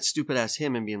 hearing that stupid ass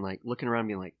hymn and being like, looking around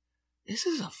being like, this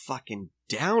is a fucking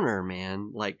downer,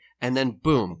 man. Like, and then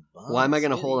boom, why am I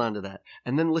going to hold on to that?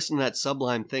 And then listen to that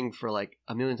Sublime thing for like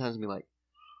a million times and be like,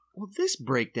 well, this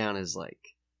breakdown is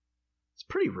like, it's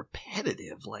pretty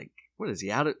repetitive. Like, what is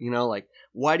he out of, like,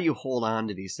 why do you hold on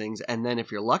to these things? And then if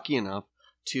you're lucky enough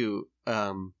to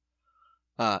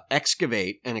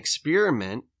excavate and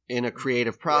experiment in a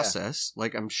creative process,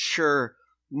 like I'm sure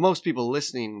most people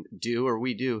listening do, or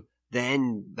we do,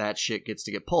 then that shit gets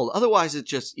to get pulled. Otherwise, it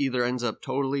just either ends up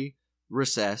totally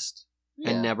recessed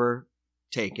and never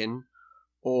taken,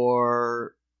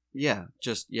 or you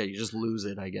just lose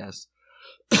it, I guess.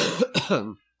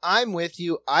 I'm with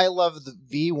you. I love the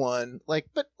V1,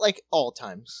 but all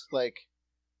times.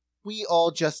 We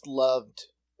all just loved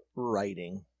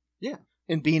writing. Yeah.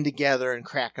 And being together and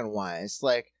cracking wise.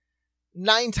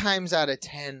 9 times out of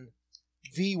 10,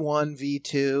 V1,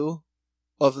 V2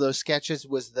 of those sketches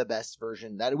was the best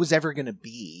version that it was ever going to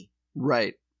be.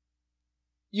 Right.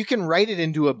 You can write it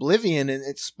into oblivion and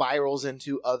it spirals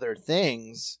into other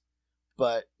things.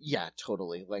 But yeah,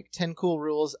 totally. 10 Cool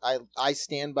Rules. I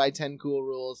stand by 10 Cool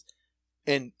Rules.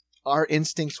 And our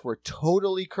instincts were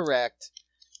totally correct.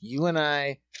 You and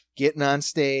I getting on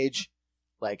stage,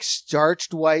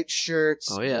 starched white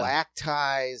shirts, black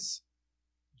ties,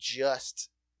 just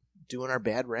doing our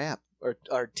bad rap. Or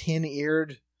our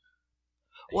tin-eared,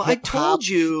 I told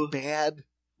you, bad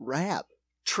rap.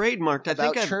 Trademarked.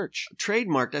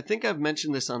 Trademarked. I think I've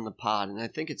mentioned this on the pod, and I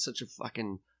think it's such a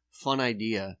fucking fun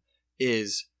idea.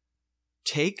 Is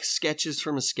take sketches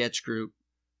from a sketch group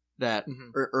that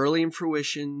are early in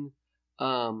fruition.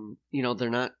 They're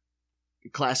not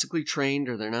classically trained,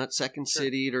 or they're not second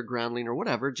citied or groundling or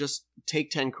whatever. Just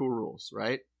take 10 Cool Rules,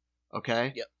 right?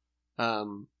 Okay. Yep.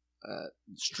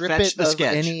 Strip it the of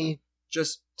sketch. Any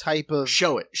just type of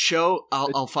show it.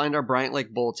 I'll find our Bryant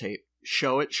Lake Bowl tape.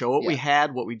 Show it. Show what we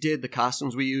had, what we did, the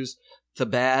costumes we used, the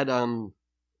bad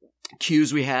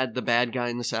cues we had, the bad guy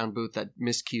in the sound booth that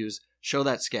missed cues. Show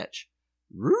that sketch.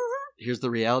 Here's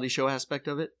the reality show aspect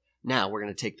of it. Now we're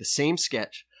going to take the same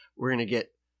sketch. We're going to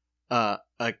get a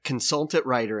consultant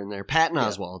writer in there, Patton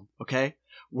Oswalt. Okay,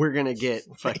 we're going to get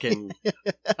fucking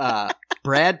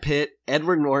Brad Pitt,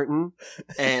 Edward Norton,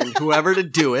 and whoever to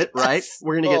do it. Right?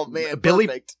 We're going to get Billy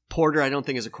Porter. I don't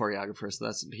think is a choreographer,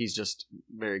 so he's just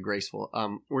very graceful.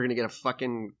 We're going to get a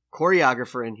fucking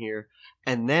choreographer in here.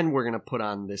 And then we're going to put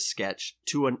on this sketch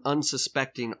to an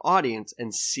unsuspecting audience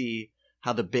and see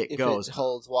how the bit goes. It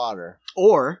holds water.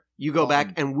 Or you go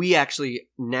back and we actually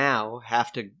now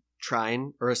have to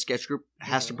or a sketch group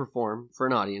has to perform for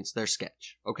an audience their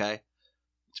sketch. Okay?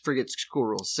 Forget Cool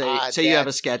Rules. Say you have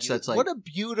a sketch that's what a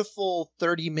beautiful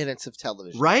 30 minutes of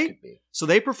television. Right? Could be. So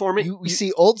they perform it. You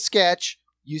see old sketch,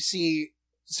 you see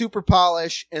super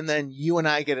polish, and then you and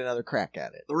I get another crack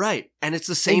at it. Right. And it's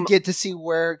the same. And get to see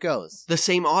where it goes. The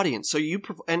same audience. So you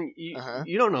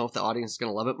don't know if the audience is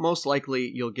going to love it. Most likely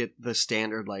you'll get the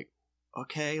standard,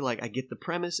 okay, I get the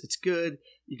premise. It's good.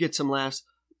 You get some laughs.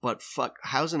 But fuck,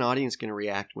 how's an audience going to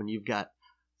react when you've got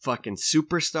fucking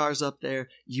superstars up there?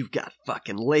 You've got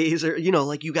fucking laser.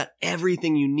 You got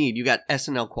everything you need. You got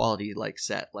SNL quality,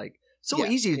 set.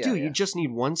 Easy to do. You just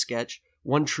need one sketch,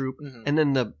 one troupe, and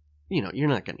then you're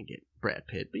not going to get Brad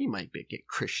Pitt, but you might get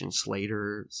Christian Slater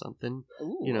or something.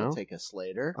 Ooh, we'll take a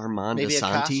Slater. Armand maybe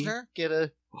Asante. A Costner? Get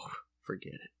a... Oh,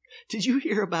 forget it. Did you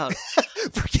hear about...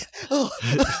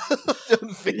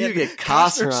 You get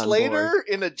Costner on Slater board.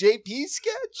 in a JP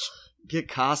sketch? Get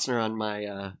Costner on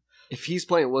my... if he's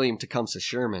playing William Tecumseh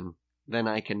Sherman, then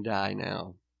I can die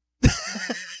now.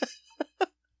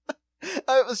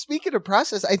 Speaking of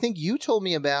process, I think you told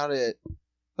me about it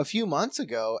a few months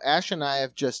ago. Ash and I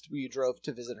we drove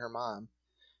to visit her mom.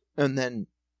 And then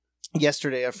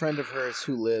yesterday, a friend of hers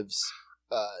who lives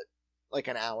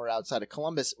an hour outside of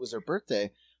Columbus, it was her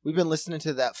birthday. We've been listening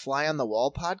to that Fly on the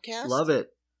Wall podcast. Love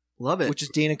it. Which is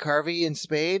Dana Carvey and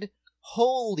Spade.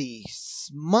 Holy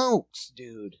smokes,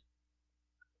 dude.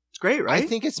 It's great, right? I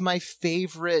think it's my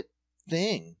favorite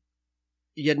thing.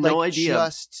 You had no idea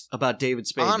about David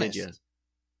Spade, did you?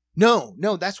 No,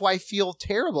 that's why I feel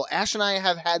terrible. Ash and I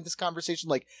have had this conversation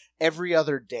like every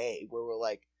other day where we're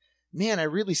like, man, I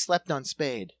really slept on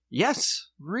Spade. Yes.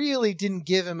 Really didn't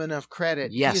give him enough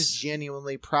credit. Yes. He is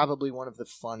genuinely probably one of the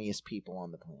funniest people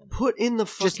on the planet. Put in the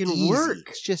fucking work.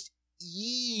 It's just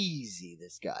easy,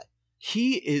 this guy.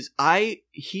 He is, I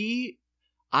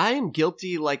am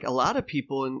guilty like a lot of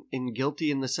people in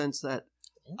guilty in the sense that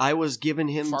I was giving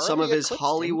him Farley some of his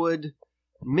Hollywood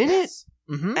minute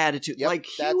attitude. Yep, like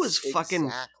he was fucking,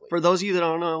 exactly. for those of you that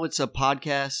don't know, it's a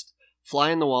podcast,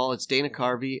 Fly on the Wall. It's Dana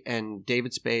Carvey and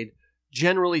David Spade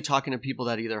generally talking to people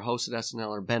that either hosted SNL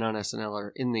or been on SNL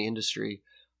or in the industry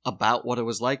about what it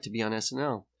was like to be on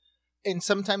SNL. And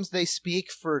sometimes they speak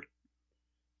for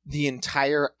the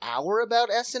entire hour about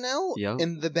SNL. Yeah.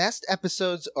 And the best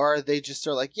episodes are they just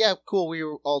are like, yeah, cool, we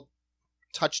were all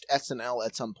touched SNL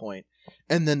at some point.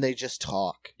 And then they just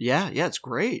talk. Yeah, it's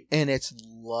great. And it's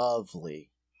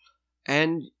lovely.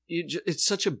 And it's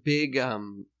such a big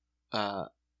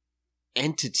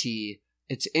entity.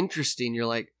 It's interesting. You're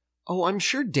like, oh, I'm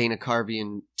sure Dana Carvey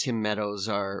and Tim Meadows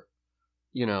are,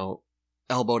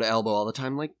 elbow to elbow all the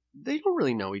time. Like, they don't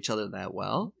really know each other that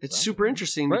well. It's super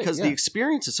interesting because the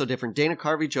experience is so different. Dana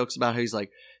Carvey jokes about how he's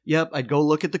like, yep, I'd go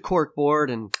look at the cork board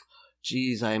and,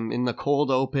 geez, I'm in the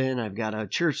cold open. I've got a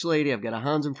church lady. I've got a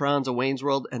Hans and Franz, a Wayne's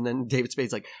World. And then David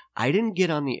Spade's like, I didn't get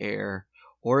on the air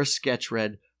or a sketch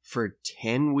read for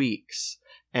 10 weeks.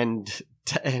 And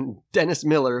Dennis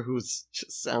Miller, who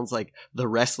just sounds like the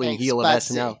wrestling heel of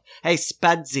SNL. Hey,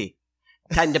 Spudsy,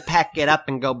 time to pack it up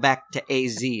and go back to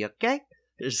AZ, okay?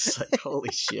 It's like, holy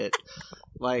shit.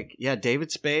 Like, yeah,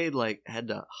 David Spade, like, had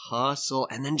to hustle.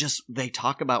 And then just, they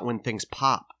talk about when things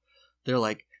pop. They're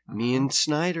like, me and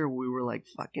Snyder, we were like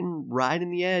fucking riding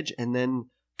the edge. And then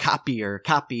copy,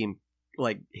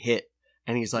 like, hit.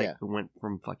 And he's like, went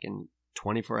from fucking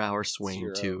 24-hour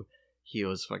swing to he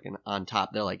was fucking on top.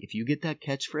 They're like, if you get that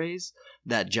catchphrase,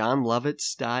 that John Lovitz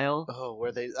style. Oh,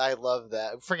 I love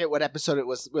that. I forget what episode it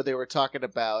was where they were talking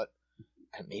about.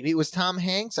 Maybe it was Tom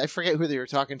Hanks. I forget who they were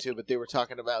talking to, but they were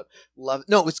talking about Love.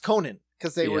 No, it was Conan,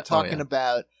 because they were talking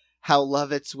about how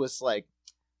Lovitz was like,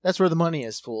 that's where the money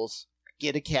is, fools.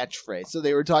 Get a catchphrase. So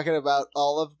they were talking about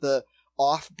all of the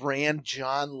off-brand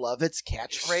John Lovitz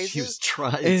catchphrases. He was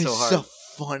trying and so hard. It's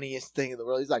the funniest thing in the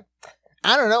world. He's like,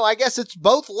 I don't know, I guess it's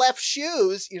both left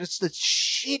shoes. It's the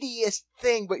shittiest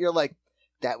thing, but you're like,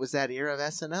 that was that era of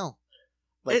SNL.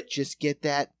 Like, just get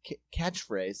that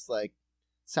catchphrase, like,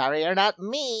 sorry, you're not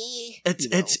me. It's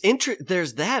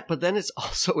there's that, but then it's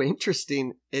also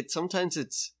interesting. Sometimes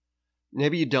it's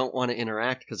maybe you don't want to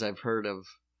interact because I've heard of.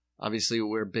 Obviously,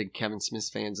 we're big Kevin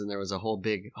Smith fans, and there was a whole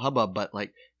big hubbub. But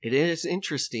like, it is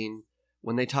interesting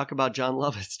when they talk about John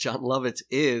Lovitz. John Lovitz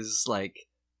is like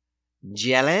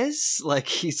jealous, like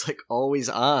he's like always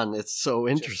on. It's so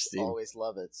interesting. Just always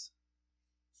Lovitz,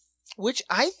 which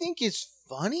I think is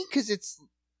funny because it's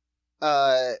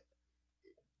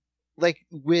like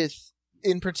with,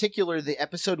 in particular, the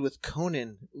episode with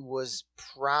Conan was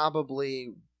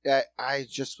probably, I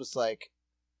just was like,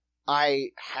 I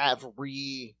have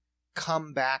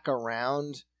come back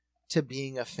around to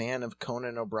being a fan of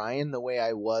Conan O'Brien the way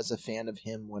I was a fan of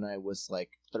him when I was like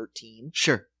 13.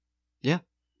 Sure. Yeah.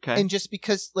 Okay. And just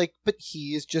because, like, but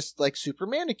he is just like super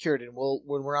manicured, and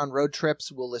when we're on road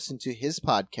trips, we'll listen to his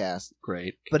podcast.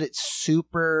 Great. But it's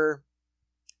super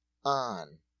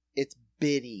on. It's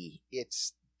bitty.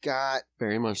 It's got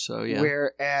very much so, yeah.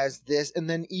 Whereas this, and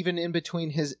then even in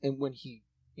between and when he,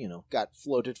 got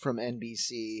floated from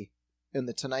NBC in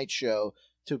the Tonight Show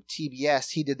to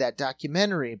TBS, he did that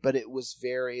documentary, but it was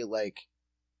very like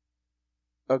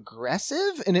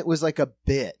aggressive, and it was like a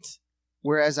bit.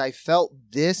 Whereas I felt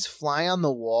this Fly on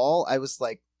the Wall, I was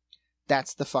like,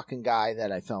 that's the fucking guy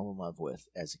that I fell in love with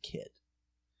as a kid.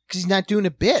 Because he's not doing a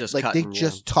bit. Just like, cutting, they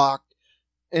just talked.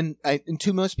 And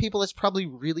to most people, it's probably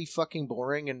really fucking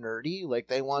boring and nerdy. Like,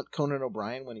 they want Conan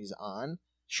O'Brien when he's on.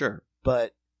 Sure.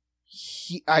 But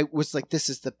I was like, this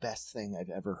is the best thing I've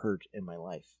ever heard in my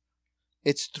life.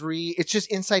 It's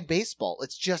just inside baseball.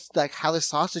 It's just like how the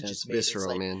sausage is made. Visceral,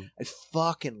 like, man. I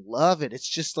fucking love it. It's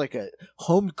just like a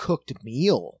home-cooked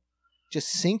meal.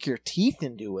 Just sink your teeth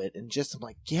into it. And just, I'm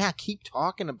like, yeah, keep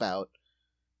talking about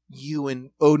you and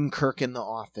Odenkirk in the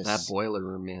office. That boiler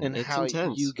room, man. And it's how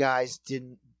intense. you guys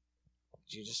you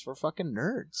just were fucking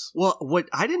nerds. Well, what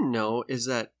I didn't know is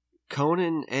that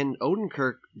Conan and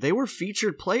Odenkirk, they were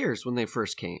featured players when they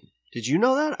first came. Did you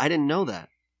know that? I didn't know that.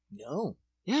 No.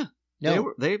 Yeah.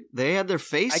 No. They had their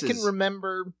faces. I can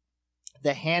remember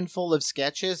the handful of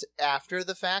sketches after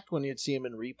the fact when you'd see them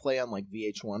in replay on like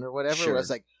VH1 or whatever. Sure. Where I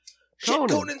was like, shit,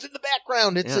 Conan's in the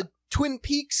background. It's a Twin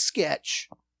Peaks sketch.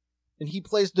 And he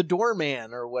plays the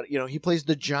doorman or what, he plays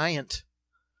the giant.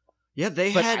 Yeah,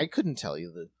 but I couldn't tell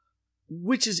you the...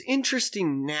 Which is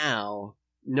interesting now,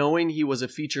 knowing he was a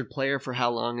featured player for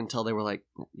how long until they were like,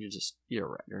 you're a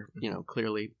writer,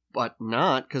 clearly. But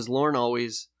not, because Lorne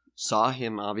always saw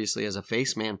him, obviously, as a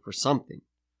face man for something.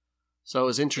 So it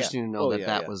was interesting to know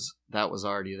that was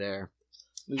already there.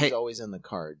 He was always in the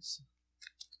cards.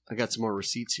 I got some more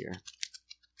receipts here.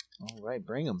 All right,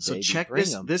 bring them, so baby. Check bring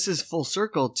this. them. This is full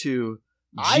circle to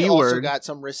I also got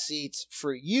some receipts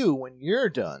for you when you're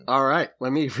done. All right,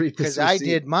 let me read this. Because I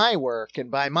did my work,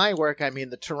 and by my work, I mean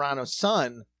the Toronto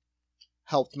Sun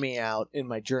helped me out in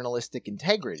my journalistic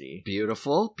integrity.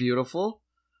 Beautiful, beautiful.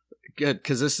 Good,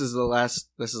 because this is the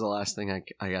last thing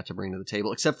I got to bring to the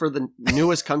table, except for the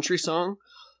newest country song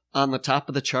on the top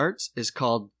of the charts is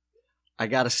called "I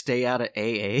Gotta Stay Out of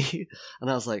AA,"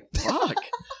 and I was like, "Fuck!"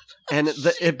 And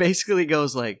it basically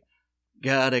goes like,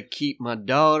 "Gotta keep my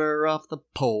daughter off the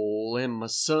pole and my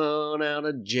son out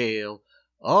of jail.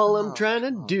 All I'm trying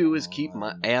to do is keep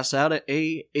my ass out of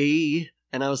AA."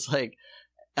 And I was like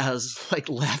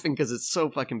laughing because it's so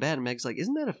fucking bad. And Meg's like,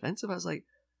 "Isn't that offensive?" I was like,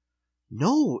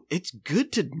 no, it's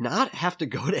good to not have to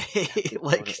go to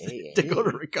AA, to go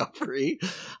to recovery.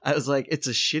 I was like, it's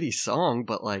a shitty song,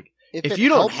 but like, if you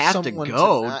don't have to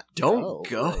go, don't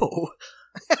go.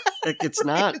 Like, it's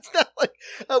not. It's not like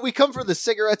we come for the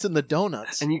cigarettes and the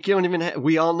donuts. And you can't even.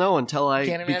 We all know until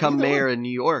I become mayor in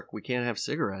New York, we can't have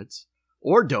cigarettes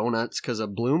or donuts because of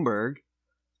Bloomberg.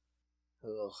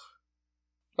 Ugh.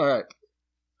 All right,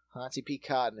 Hansi P.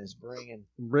 Cotton is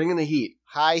bringing the heat.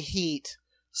 High heat.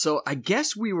 So I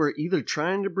guess we were either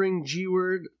trying to bring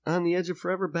G-Word on the Edge of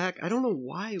Forever back. I don't know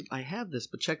why I have this,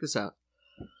 but check this out.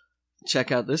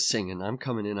 Check out this singing. I'm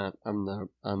coming in on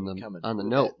the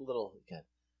note.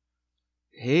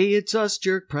 Hey, it's us,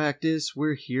 Jerk Practice.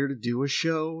 We're here to do a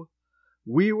show.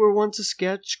 We were once a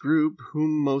sketch group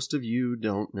whom most of you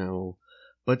don't know.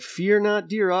 But fear not,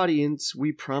 dear audience,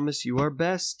 we promise you our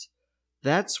best.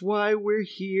 That's why we're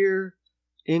here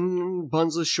in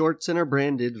bunsless shorts and our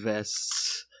branded vests.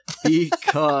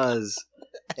 Because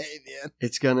hey, man.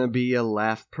 It's gonna be a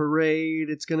laugh parade.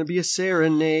 It's gonna be a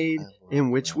serenade in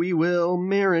which we will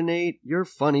marinate your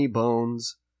funny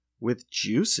bones with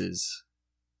juices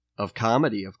of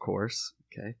comedy, of course.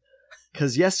 Okay.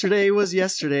 Because yesterday was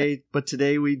yesterday, but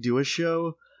today we do a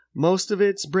show. Most of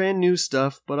it's brand new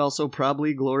stuff, but also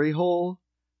probably glory hole.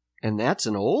 And that's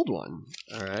an old one.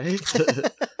 All right.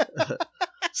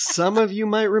 Some of you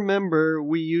might remember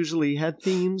we usually had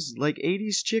themes like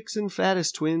 80s chicks and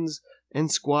fattest twins and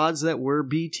squads that were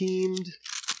B-teamed.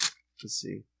 Let's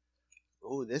see.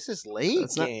 Oh, this is late.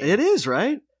 It is,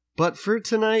 right? But for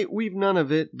tonight, we've none of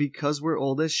it because we're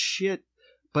old as shit.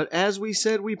 But as we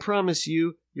said, we promise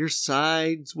you, your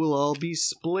sides will all be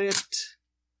split.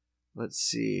 Let's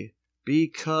see.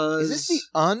 Because... Is this the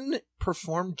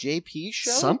unperformed JP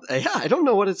show? Yeah, I don't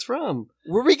know what it's from.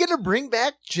 Were we going to bring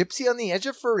back Gypsy on the Edge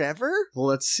of Forever? Well,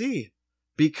 let's see.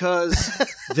 Because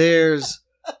there's...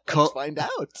 Let's find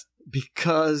out.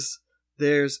 Because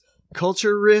there's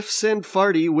culture riffs and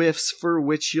farty whiffs for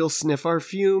which you'll sniff our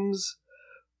fumes.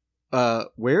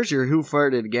 Where's your who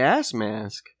farted gas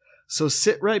mask? So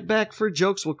sit right back for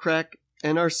jokes will crack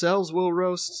and ourselves will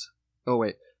roast. Oh,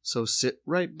 wait. So sit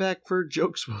right back for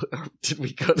jokes. Did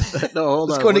we go to that? No, hold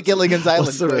on. Let's go to Gilligan's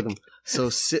Island. The rhythm? So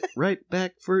sit right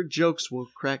back for jokes will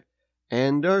crack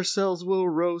and ourselves will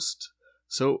roast.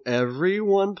 So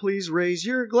everyone please raise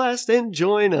your glass and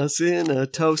join us in a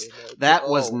toast. That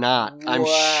was not. I'm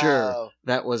sure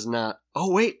that was not.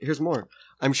 Oh, wait. Here's more.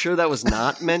 I'm sure that was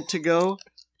not meant to go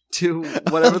to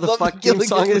whatever the fuck theme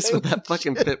song is, but that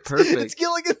fucking fit perfect. It's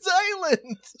Gilligan's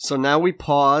Island. So now we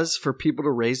pause for people to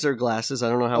raise their glasses. I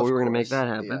don't know how we were going to make that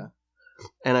happen. Yeah.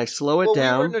 And I slow it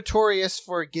down. We were notorious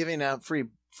for giving out free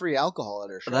alcohol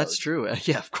at our shows. That's true.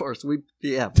 Yeah, of course. We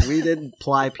did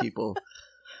ply people.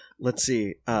 Let's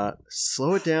see.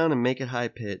 Slow it down and make it high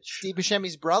pitch. Steve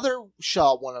Buscemi's brother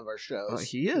shot one of our shows.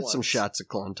 He had some shots of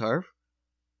Clontarf.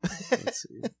 Let's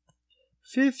see.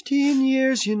 15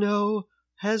 years,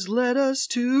 has led us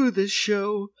to this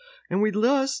show, and we'd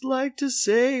just like to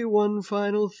say one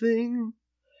final thing.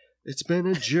 It's been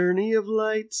a journey of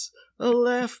lights, a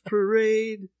laugh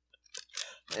parade,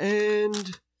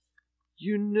 and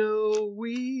we know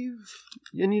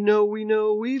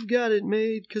we've got it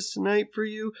made, 'cause tonight for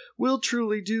you, we'll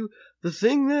truly do the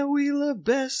thing that we love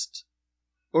best.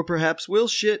 Or perhaps we'll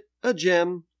shit a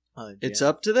gem. It's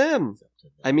up to them.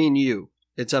 I mean you.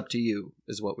 It's up to you,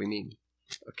 is what we mean.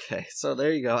 Okay, so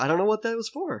there you go. I don't know what that was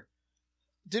for.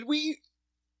 Did we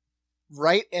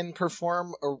write and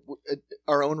perform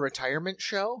our own retirement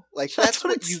show. Like that's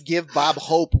what you give Bob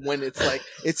Hope when it's like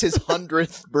it's his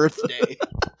 100th birthday.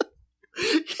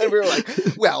 And we were like,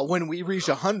 well, when we reach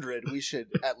 100, we should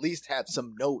at least have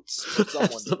some notes for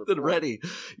someone something ready.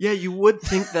 Yeah, you would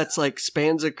think that's like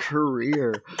spans a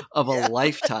career of a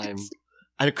lifetime.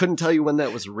 I couldn't tell you when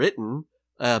that was written.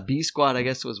 B Squad, I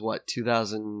guess, was what,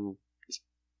 2011?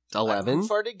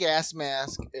 Farted Gas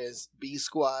Mask is B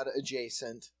Squad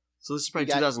adjacent. So this is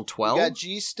probably 2012? We got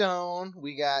G Stone,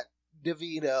 we got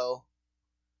DeVito.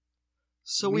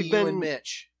 So we've been and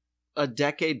Mitch. A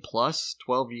decade plus,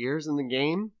 12 years in the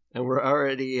game, and we're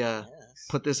already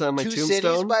put this on my tombstone. 2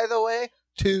 cities, by the way.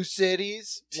 2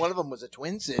 cities. One of them was a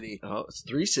twin city. Oh, it's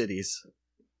 3 cities.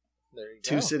 There you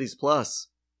go. 2 cities plus.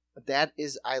 That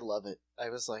is, I love it. I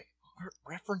was like,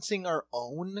 we're referencing our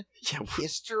own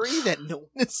history that no one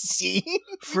has seen.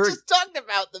 We just talked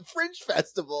about the Fringe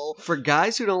Festival. For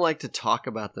guys who don't like to talk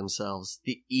about themselves,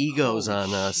 the egos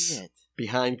on us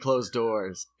behind closed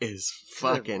doors is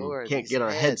fucking Lord, can't get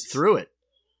our heads through it.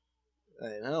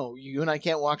 I know. You and I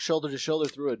can't walk shoulder to shoulder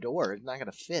through a door. It's not going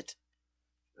to fit.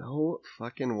 No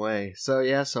fucking way. So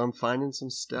I'm finding some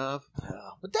stuff.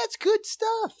 But that's good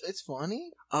stuff. It's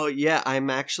funny. Oh yeah, I'm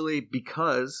actually,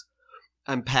 because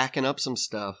I'm packing up some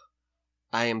stuff,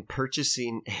 I am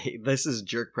purchasing this is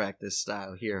jerk practice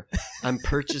style here. I'm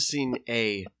purchasing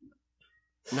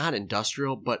not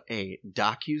industrial, but a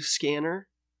docu-scanner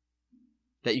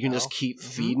that you can just keep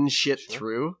feeding shit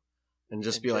through and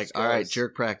just be like, all right,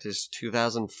 jerk practice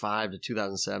 2005 to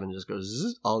 2007 just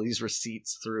goes all these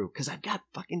receipts through. Because I've got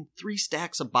fucking 3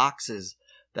 stacks of boxes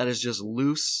that is just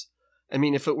loose. I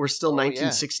mean, if it were still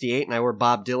 1968 and I were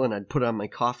Bob Dylan, I'd put it on my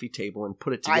coffee table and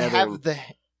put it together. I have the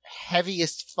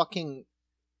heaviest fucking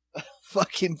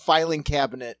filing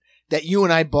cabinet that you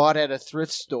and I bought at a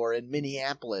thrift store in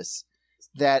Minneapolis.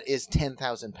 That is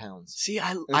 10,000 pounds. See,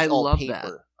 I love that.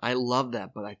 I love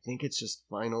that, but I think it's just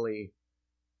finally.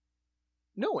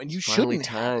 No, and you shouldn't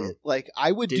have it. Like,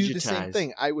 I would do the same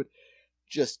thing. I would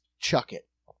just chuck it.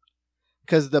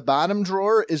 Because the bottom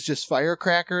drawer is just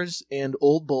firecrackers and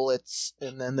old bullets,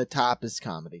 and then the top is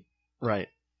comedy. Right.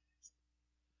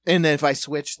 And then if I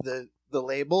switch the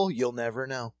label, you'll never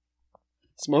know.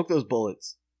 Smoke those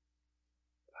bullets.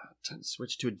 Time to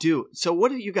switch to a do. So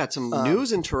what do you got? Some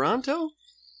news in Toronto?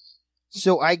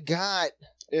 So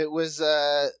it was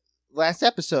last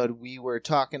episode we were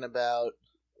talking about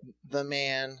the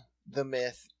man, the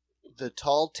myth, the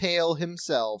tall tale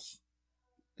himself,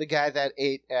 the guy that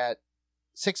ate at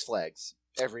Six Flags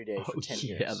every day for 10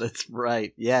 years. Yeah, that's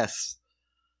right. Yes.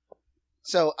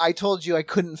 So I told you I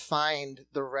couldn't find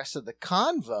the rest of the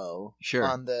convo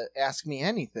on the Ask Me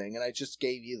Anything, and I just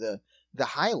gave you the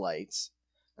highlights.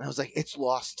 And I was like, it's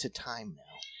lost to time now.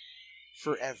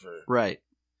 Forever. Right.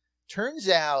 Turns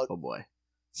out, oh boy,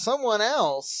 someone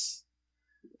else,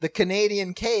 the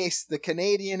Canadian Case, the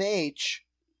Canadian H,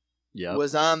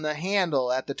 was on the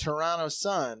handle at the Toronto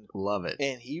Sun. Love it.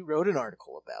 And he wrote an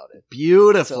article about it.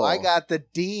 Beautiful. So I got the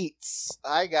deets.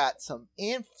 I got some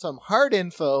hard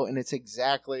info, and it's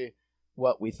exactly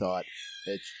what we thought.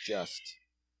 It's just,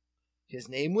 his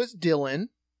name was Dylan.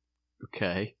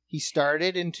 Okay. He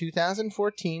started in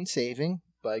 2014 saving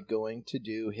by going to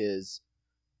do his,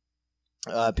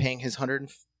 paying his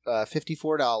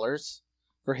 $154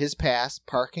 for his pass,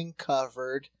 parking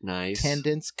covered, nice,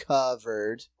 attendance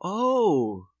covered.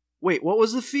 Oh, wait, what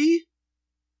was the fee?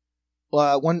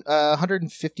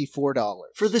 $154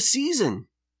 for the season.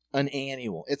 An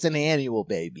annual. It's an annual,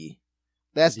 baby.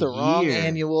 That's the wrong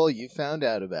annual. You found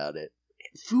out about it.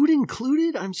 Food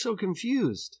included? I'm so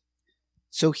confused.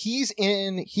 So he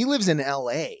lives in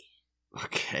L.A.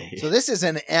 Okay. So this is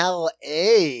an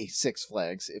L.A. Six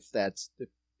Flags, if there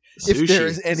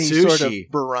is any sort of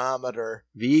barometer.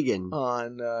 Vegan.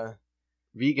 On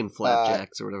vegan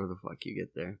flapjacks or whatever the fuck you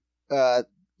get there.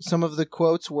 Some of the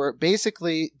quotes were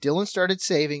basically, Dylan started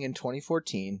saving in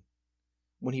 2014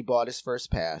 when he bought his first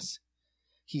pass.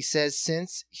 He says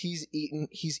since he's eaten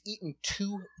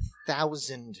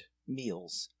 2,000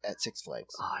 meals at Six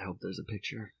Flags. Oh, I hope there's a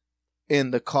picture.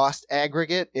 And the cost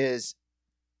aggregate is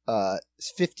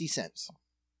 50 cents.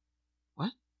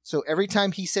 What? So every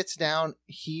time he sits down,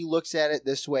 he looks at it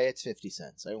this way, it's 50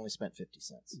 cents. I only spent 50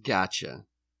 cents. Gotcha.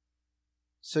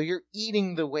 So you're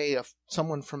eating the way of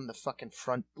someone from the fucking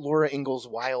front, Laura Ingalls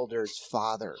Wilder's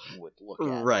father would look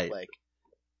at right. It. Like,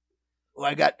 well,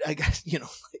 I got, like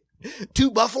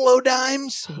 2 buffalo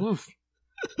dimes.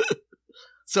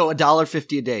 So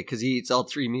 $1.50 a day because he eats all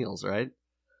 3 meals, right?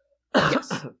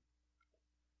 Yes.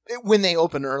 When they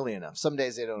open early enough. Some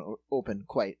days they don't open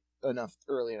quite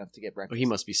early enough to get breakfast. Well, he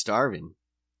must be starving.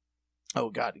 Oh,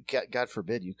 God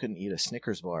forbid you couldn't eat a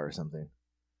Snickers bar or something.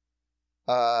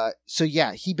 So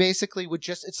yeah, he basically would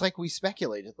just, it's like we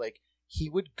speculated, like he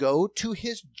would go to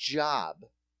his job.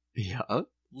 Yeah.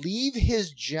 Leave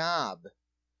his job.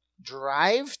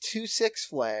 Drive to Six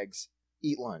Flags.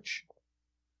 Eat lunch.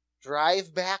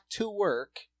 Drive back to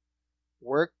work.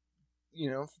 Work,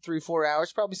 3-4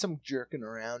 hours. Probably some jerking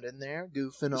around in there.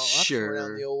 Goofing off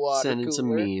around the old water Sending cooler.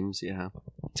 some memes, yeah.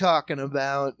 Talking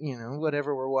about,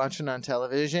 whatever we're watching on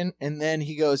television. And then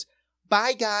he goes,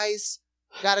 bye, guys.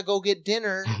 Gotta go get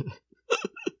dinner.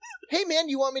 Hey, man,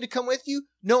 you want me to come with you?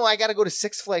 No, I gotta go to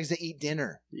Six Flags to eat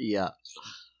dinner. Yeah.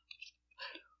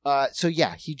 So,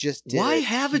 yeah, he just did Why it.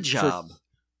 have a job?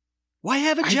 Why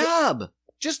have a job?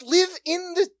 Just live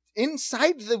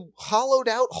inside the hollowed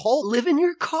out Hulk. Live in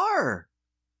your car.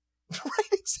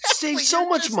 Right, exactly. Save so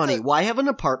much money. Why have an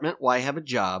apartment? Why have a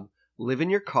job? Live in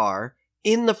your car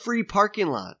in the free parking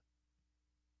lot.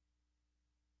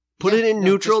 Put it in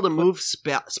neutral to move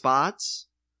spots.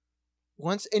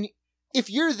 And if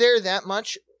you're there that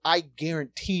much, I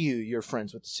guarantee you're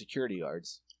friends with the security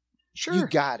guards. Sure. You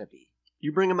gotta be.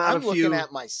 You bring them out I'm looking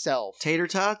at myself. Tater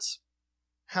tots?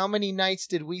 How many nights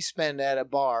did we spend at a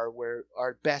bar where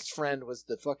our best friend was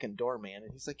the fucking doorman?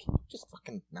 And he's like, can you just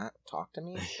fucking not talk to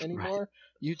me anymore? Right.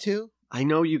 You two? I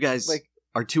know you guys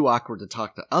are too awkward to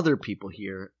talk to other people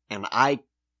here, and I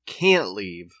can't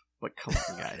leave, but come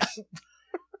on, guys.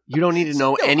 You don't need to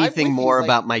know anything more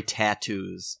about my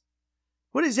tattoos.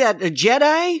 What is that, a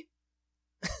Jedi?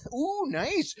 Ooh,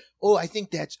 nice. Oh, I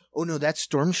think that's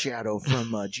Storm Shadow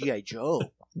from G.I. Joe.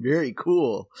 Very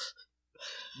cool.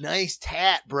 Nice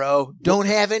tat, bro. Don't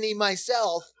have any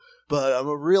myself, but I'm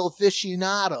a real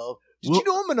aficionado. Did you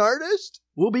know I'm an artist?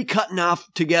 We'll be cutting off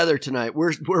together tonight.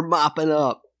 We're mopping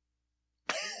up.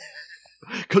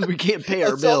 Because we can't pay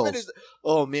our bills.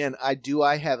 Oh, man,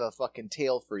 I have a fucking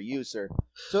tale for you, sir.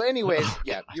 So anyways,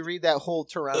 yeah, you read that whole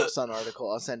Toronto Sun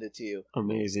article. I'll send it to you.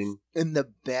 Amazing. And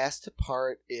the best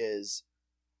part is,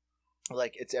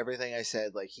 like, it's everything I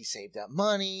said. Like, he saved up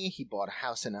money. He bought a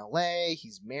house in L.A.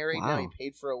 He's married now. He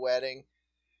paid for a wedding.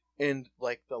 And,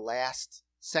 like, the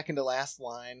second to last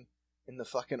line in the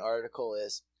fucking article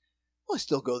is, well, I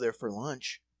still go there for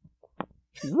lunch.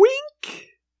 Wink!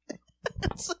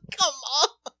 It's like, come on.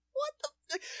 What the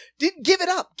fuck? Give it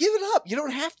up. Give it up. You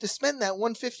don't have to spend that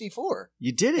 $154.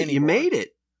 You did it. Anymore.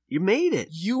 You made it.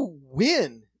 You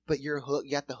win. But you're hook.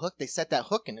 You got the hook. They set that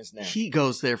hook in his neck. He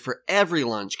goes there for every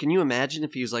lunch. Can you imagine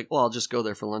if he was like, well, I'll just go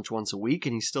there for lunch once a week,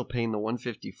 and he's still paying the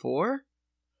 $154?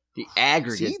 The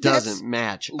aggregate doesn't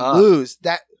match up. Lose.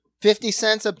 That 50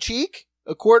 cents a cheek,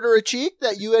 a quarter a cheek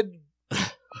that you had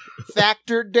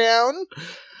factored down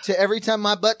to every time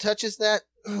my butt touches that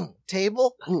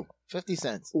table, 50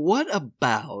 cents. What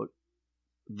about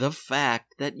the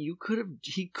fact that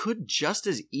he could just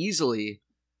as easily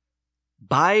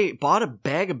bought a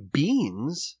bag of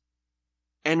beans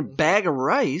and a bag of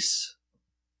rice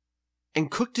and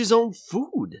cooked his own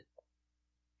food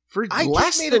for less than that? I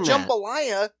just made a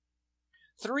jambalaya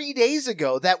 3 days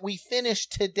ago that we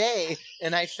finished today,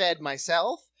 and I fed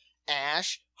myself,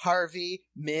 Ash, Harvey,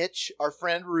 Mitch, our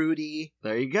friend Rudy.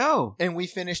 There you go. And we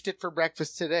finished it for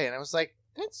breakfast today. And I was like,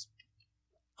 that's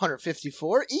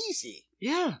 $154. Easy.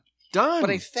 Yeah. Done. But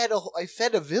I fed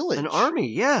a village. An army,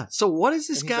 yeah. So what is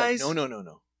this guy's... Like,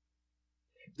 no.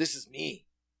 This is me.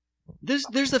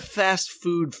 There's a fast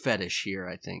food fetish here,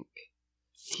 I think.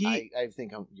 I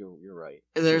think you're right.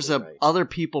 There's other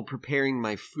people preparing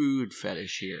my food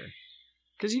fetish here.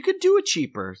 Because you could do it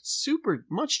cheaper. Super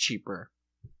much cheaper.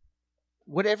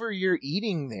 Whatever you're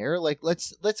eating there, like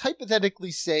let's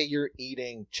hypothetically say you're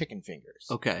eating chicken fingers.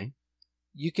 Okay.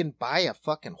 You can buy a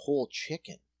fucking whole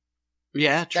chicken.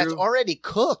 Yeah, true. That's already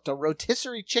cooked. A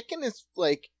rotisserie chicken is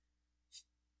like,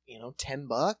 $10,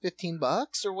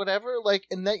 $15 or whatever. Like,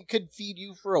 and that could feed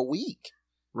you for a week.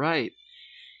 Right.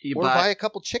 Or buy a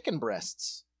couple chicken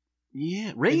breasts.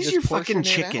 Yeah, raise your fucking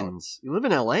chickens. You live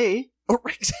in L.A. Oh,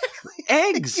 exactly.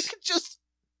 Eggs. You could just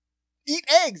eat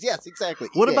eggs. Yes, exactly.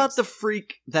 What about the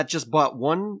freak that just bought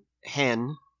one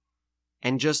hen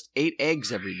and just ate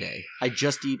eggs every day? I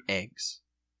just eat eggs.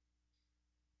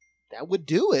 That would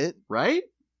do it. Right?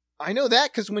 I know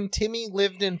that because when Timmy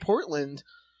lived in Portland,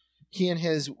 he and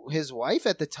his wife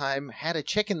at the time had a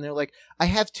chicken. They're like, I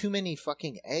have too many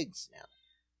fucking eggs now.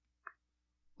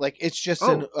 Like, it's just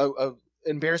an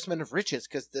embarrassment of riches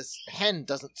because this hen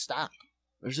doesn't stop.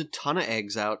 There's a ton of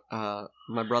eggs out on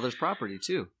my brother's property,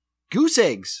 too. Goose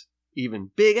eggs, even.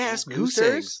 Big-ass goose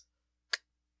eggs.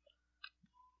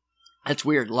 That's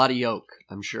weird. A lot of yolk,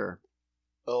 I'm sure.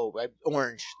 Oh,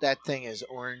 orange. That thing is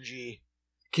orangey.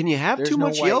 Can you have too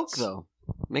much yolk, though?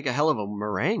 make a hell of a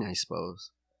meringue, I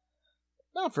suppose.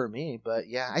 Not for me, but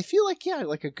yeah, I feel like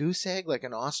like a goose egg, like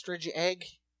an ostrich egg.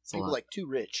 People like too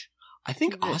rich. I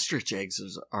think ostrich eggs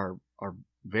are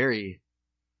very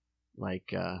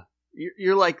like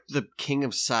you're like the king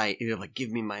of sight. You're like,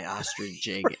 give me my ostrich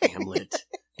egg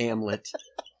Amlet.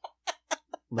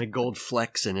 My gold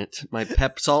flecks in it. My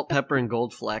salt, pepper, and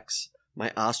gold flecks.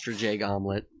 My ostrich egg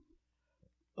omelet.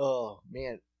 Oh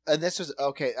man! And this was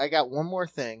okay. I got one more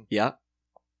thing. Yeah.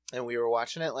 And we were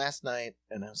watching it last night,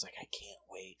 and I was like, I can't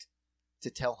wait to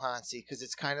tell Hansi, because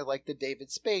it's kind of like the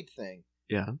David Spade thing.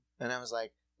 Yeah. And I was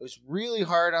like, it was really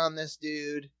hard on this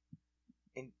dude,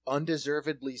 and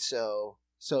undeservedly so.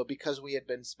 So because we had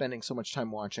been spending so much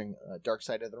time watching Dark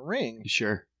Side of the Ring,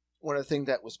 sure. One of the things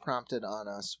that was prompted on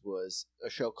us was a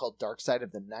show called Dark Side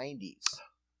of the 90s.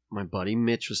 My buddy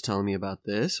Mitch was telling me about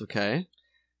this. Okay.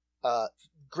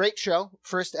 Great show.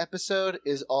 First episode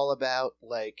is all about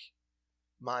like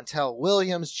Montel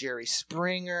Williams, Jerry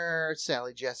Springer,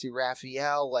 Sally Jesse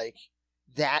Raphael, like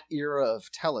that era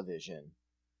of television,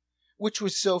 which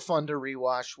was so fun to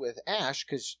rewatch with Ash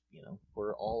because,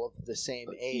 we're all of the same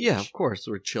age. Yeah, of course.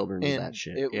 We're children of that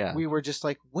shit. We were just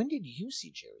like, when did you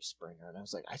see Jerry Springer? And I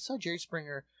was like, I saw Jerry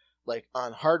Springer like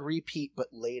on hard repeat, but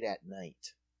late at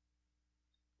night.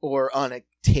 Or on a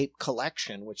tape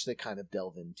collection, which they kind of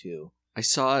delve into. I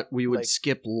saw it. We would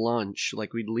skip lunch.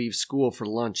 Like, we'd leave school for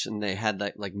lunch, and they had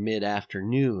that, like,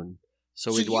 mid-afternoon.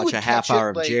 So we'd watch a half hour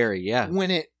of Jerry, yeah. When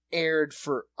it aired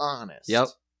for Honest. Yep.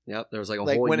 There was, like, a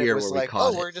whole year where we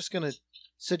caught it. We're just going to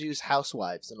seduce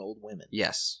housewives and old women.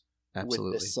 Yes,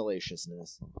 absolutely. With this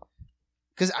salaciousness.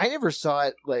 Because I never saw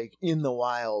it, like, in the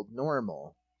wild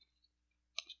normal.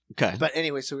 Okay. But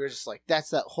anyway, so we were just like, that's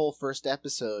that whole first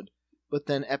episode. But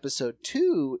then episode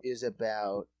 2 is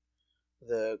about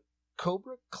the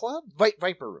Cobra Club?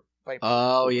 Viper Room.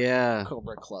 Yeah.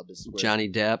 Cobra Club is where Johnny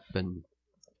Depp and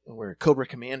where Cobra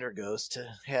Commander goes to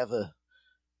have a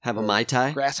Mai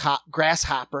Tai?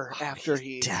 Grasshopper after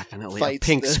he definitely fights a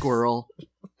pink squirrel.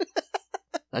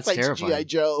 That's fights terrifying. G.I.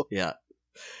 Joe. Yeah.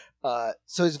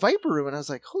 So it's Viper Room, and I was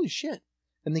like, holy shit.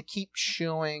 And they keep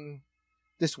showing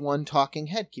this one talking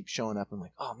head keeps showing up. I'm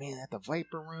like, oh man, at the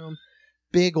Viper Room,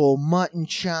 big old mutton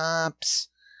chops,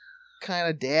 kind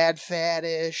of dad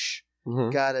faddish.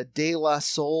 Mm-hmm. Got a De La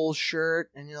Soul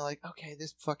shirt, and you're like, okay,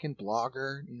 this fucking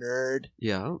blogger, nerd.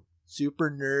 Yeah.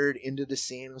 Super nerd into the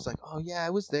scene. Was like, oh yeah,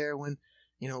 I was there when,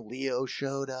 Leo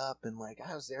showed up, and like,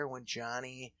 I was there when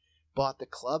Johnny bought the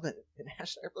club, and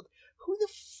Ashley, who the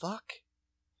fuck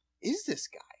is this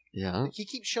guy? Yeah. Like, he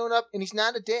keeps showing up, and he's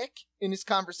not a dick in his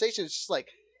conversation. It's just like,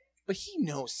 but he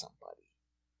knows somebody.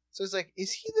 So it's like,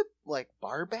 is he the, like,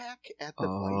 barback at the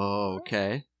Viper? Oh,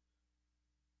 okay.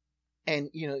 And,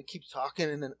 he keeps talking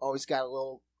and then always got a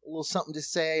little something to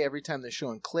say every time they're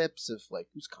showing clips of, like,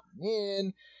 who's coming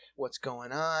in, what's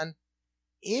going on.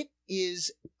 It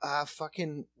is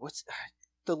what's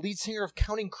the lead singer of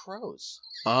Counting Crows.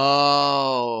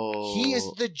 Oh. He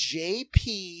is the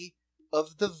JP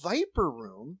of the Viper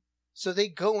Room. So they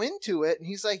go into it and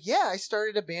he's like, yeah, I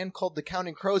started a band called the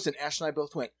Counting Crows. And Ash and I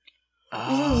both went,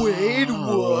 wait,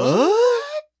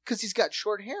 what? Because he's got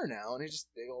short hair now and he's just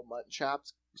big old mutton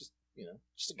chops.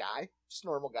 Just a guy, just a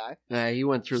normal guy. Yeah, he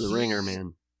went through the ringer,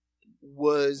 man.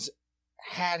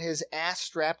 Had his ass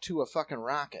strapped to a fucking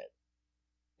rocket.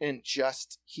 And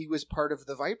he was part of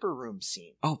the Viper Room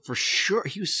scene. Oh, for sure.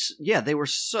 They were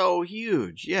so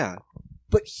huge, yeah.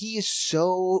 But he is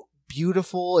so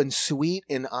beautiful and sweet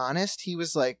and honest. He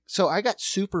was like, so I got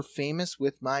super famous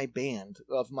with my band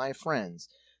of my friends.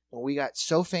 And we got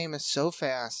so famous so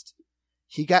fast.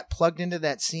 He got plugged into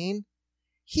that scene.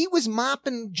 He was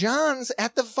mopping Johns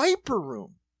at the Viper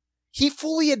Room. He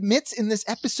fully admits in this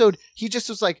episode, he just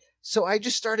was like, so I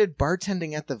just started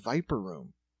bartending at the Viper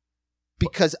Room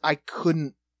because I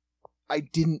couldn't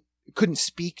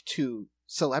speak to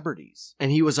celebrities.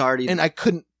 And he was already and I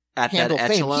couldn't at handle that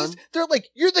fame. echelon. They're like,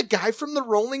 you're the guy from the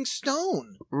Rolling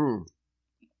Stone. Mm.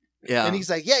 Yeah. And he's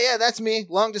like, yeah, that's me.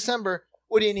 Long December.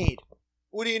 What do you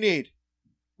need?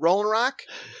 Rolling Rock?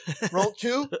 Roll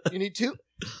 2? You need 2?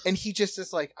 And he just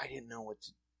is like, I didn't know what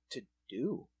to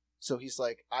do. So he's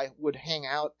like, I would hang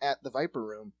out at the Viper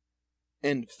Room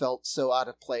and felt so out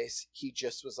of place. He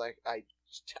just was like, I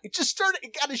just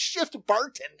got a shift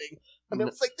bartending. And I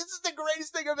was like, this is the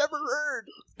greatest thing I've ever heard.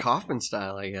 Kaufman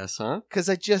style, I guess, huh? Because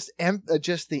I just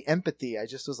the empathy. I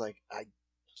just was like, I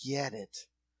get it.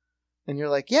 And you're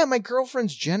like, yeah, my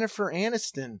girlfriend's Jennifer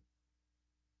Aniston.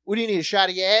 What do you need, a shot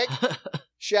of Yag?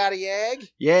 Shot of Yag?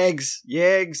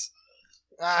 Yags.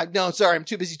 No, sorry, I'm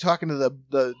too busy talking to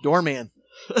the doorman.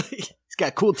 He's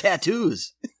got cool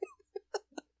tattoos.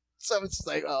 So it's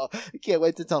like, oh, I can't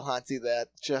wait to tell Hansi that.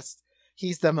 Just,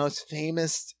 he's the most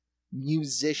famous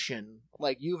musician.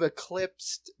 Like, you've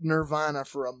eclipsed Nirvana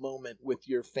for a moment with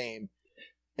your fame.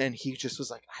 And he just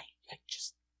was like, I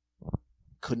just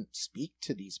couldn't speak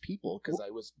to these people because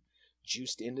I was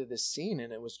juiced into this scene,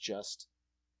 and it was just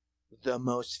the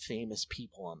most famous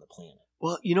people on the planet.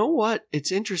 Well, you know what?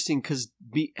 It's interesting because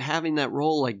having that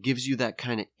role like gives you that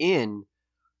kind of in,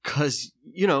 because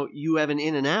you have an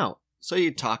in and out. So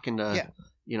you're talking to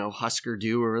Husker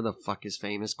Du, or whoever the fuck is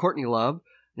famous, Courtney Love,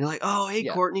 and you're like, oh hey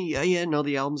Courtney, no,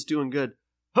 the album's doing good.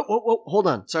 Whoa, hold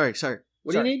on, sorry.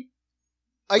 What do you need?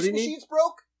 Ice machine's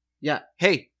broke. Yeah.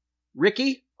 Hey,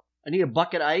 Ricky, I need a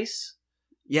bucket of ice.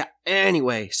 Yeah.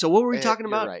 Anyway, so what were we talking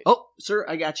about? Right. Oh, sir,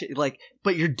 I got you. Like,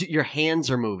 but your hands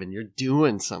are moving. You're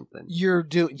doing something. You're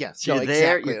doing yes. So you're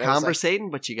there. Exactly. You're conversating,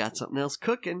 but you got something else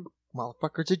cooking.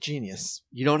 Motherfucker's a genius.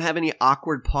 You don't have any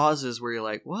awkward pauses where you're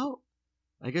like, well,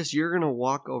 I guess you're gonna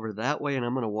walk over that way, and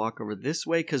I'm gonna walk over this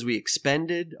way because we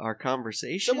expended our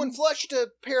conversation. Someone flushed a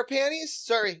pair of panties.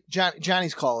 Sorry,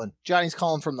 Johnny's calling. Johnny's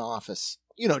calling from the office.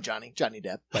 You know Johnny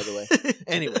Depp, by the way.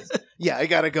 Anyways, yeah, I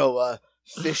gotta go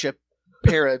fish a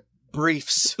pair of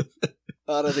briefs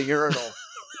out of the urinal.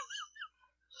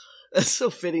 That's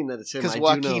so fitting that it's him. Because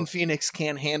Joaquin Phoenix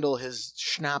can't handle his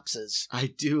schnapses.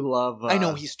 I do love... I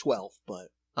know he's 12, but...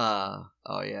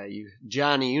 oh yeah,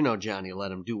 Johnny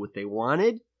let him do what they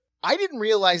wanted. I didn't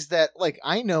realize that, like,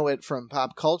 I know it from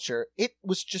pop culture. It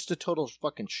was just a total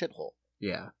fucking shithole.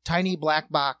 Yeah. Tiny black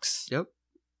box. Yep.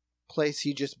 Place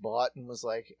he just bought and was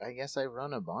like, I guess I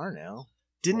run a bar now.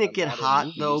 Didn't it get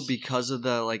hot though because of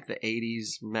the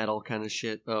 80s metal kind of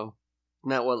shit though?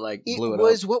 Not what blew it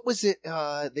up. What was it?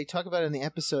 They talk about it in the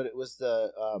episode. It was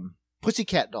the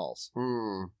Pussycat Dolls.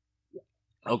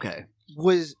 Okay.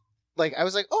 Was I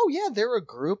was like, oh yeah, they're a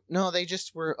group. No, they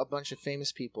just were a bunch of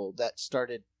famous people that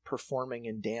started performing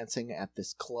and dancing at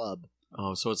this club.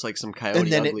 Oh, so it's like some Coyote Ugly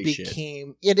shit. And then it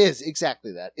became. It is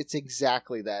exactly that. It's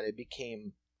exactly that. It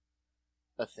became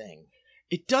a thing.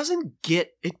 It's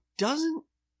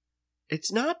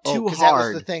not too hard. That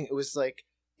was the thing. It was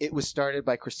it was started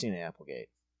by Christina Applegate.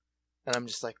 And I'm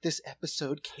just like, this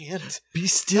episode can't be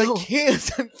still. I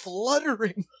can't. I'm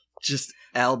fluttering. Just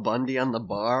Al Bundy on the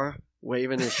bar,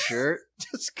 waving his shirt.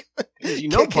 Just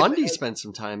Bundy spent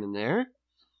some time in there.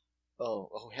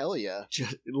 Oh, hell yeah.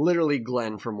 Just, literally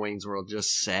Glenn from Wayne's World,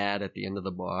 just sad at the end of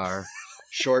the bar.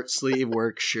 Short sleeve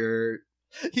work shirt.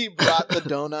 He brought the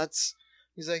donuts.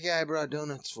 He's like, yeah, I brought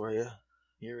donuts for you.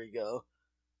 Here we go.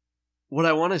 What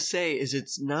I want to say is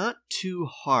it's not too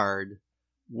hard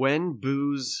when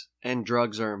booze and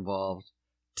drugs are involved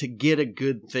to get a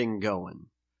good thing going.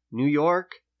 New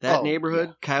York, that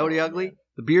neighborhood, Coyote Ugly, man.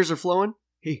 The beers are flowing.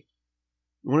 Hey,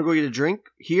 you want to go get a drink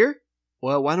here?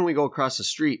 Well, why don't we go across the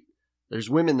street? There's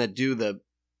women that do the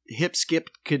hip skip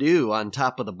kadoo on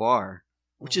top of the bar,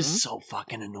 which is so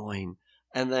fucking annoying.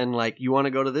 And then you want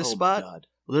to go to this spot? God.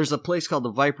 Well, there's a place called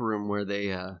the Viper Room where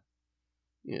they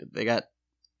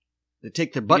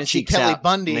take their butt cheeks Kelly out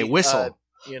Bundy, and they whistle.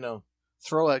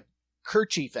 Throw a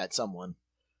kerchief at someone.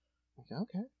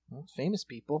 Okay. Well, famous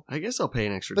people. I guess I'll pay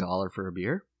an extra $1 for a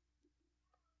beer.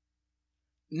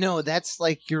 No, that's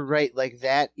you're right.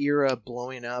 That era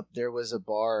blowing up, there was a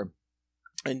bar,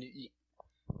 and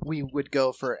we would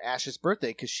go for Ash's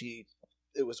birthday because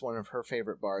it was one of her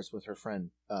favorite bars with her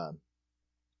friend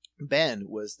Ben.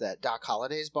 Was that Doc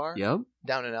Holliday's bar? Yep.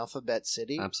 Down in Alphabet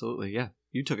City. Absolutely, yeah.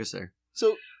 You took us there.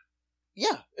 So,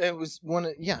 yeah, it was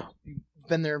you've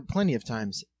been there plenty of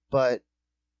times, but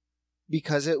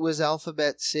because it was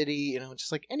Alphabet City,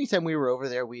 just anytime we were over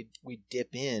there, we'd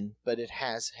dip in, but it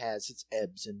has its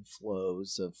ebbs and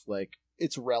flows of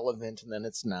it's relevant and then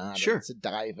it's not. Sure. It's a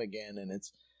dive again, and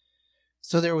it's...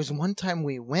 So there was one time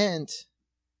we went,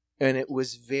 and it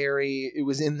was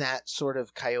in that sort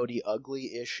of Coyote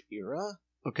Ugly-ish era.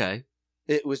 Okay.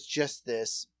 It was just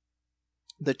this...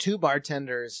 The two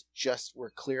bartenders just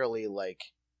were clearly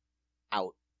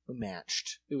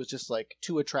outmatched. It was just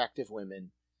two attractive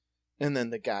women, and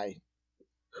then the guy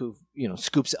who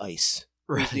scoops ice,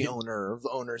 right. Who's the owner or the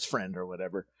owner's friend or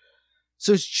whatever.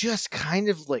 So it's just kind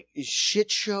of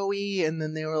shit showy, and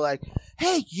then they were like,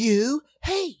 hey you,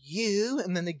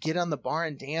 and then they get on the bar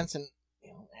and dance, and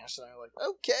Ash and I are like,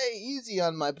 okay, easy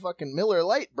on my fucking Miller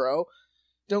Lite, bro.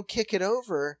 Don't kick it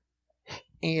over.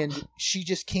 And she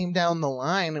just came down the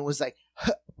line and was like,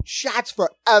 shots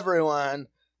for everyone.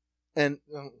 And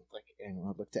I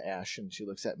look to Ash and she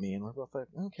looks at me and we're both like,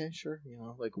 okay, sure.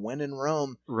 When in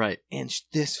Rome. Right. And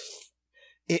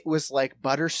it was like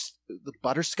the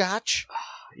butterscotch.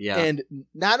 Yeah. And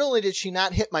not only did she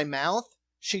not hit my mouth,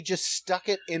 she just stuck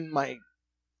it in my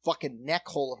fucking neck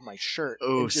hole of my shirt.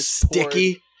 Oh,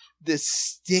 sticky. This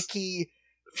sticky,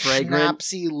 fragrant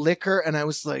schnapsy liquor, and I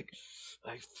was like,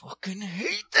 I fucking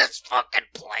hate this fucking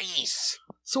place.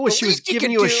 So what, she was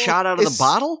giving you a shot out of the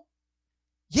bottle?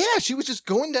 Yeah, she was just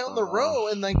going down the row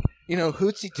and like,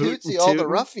 hootsy tootsie, all the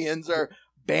ruffians are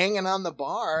banging on the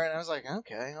bar, and I was like,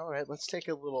 okay, all right, let's take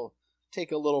a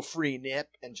little free nip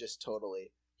and just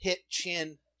totally hit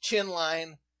chin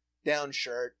line, down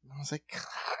shirt. I was like,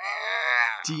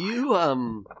 do you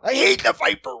I hate the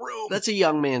Viper Room. That's a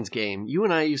young man's game. You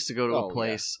and I used to go to a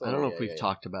place. Yeah. I don't know if we've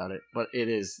talked about it, but it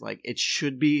is like it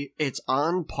should be. It's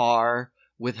on par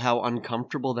with how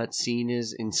uncomfortable that scene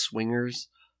is in Swingers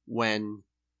when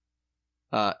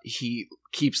he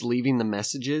keeps leaving the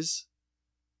messages,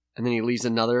 and then he leaves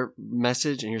another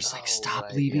message, and you're just like,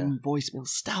 stop leaving voicemails.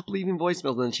 Stop leaving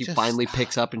voicemails. And then she finally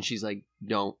picks up, and she's like,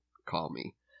 don't call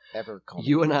me. Ever call me.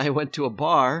 You and I went to a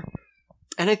bar,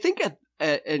 and I think at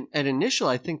initial,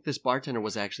 I think this bartender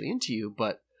was actually into you,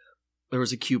 but there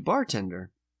was a cute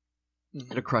bartender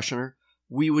at a Crush on Her.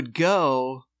 We would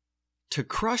go to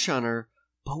Crush on Her,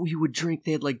 but we would drink.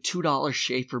 They had like $2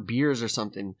 Schaefer beers or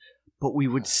something, but we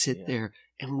would sit there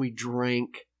and we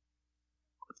drank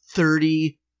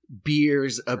 30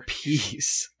 beers a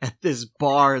piece at this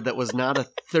bar that was not a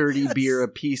 30 beer a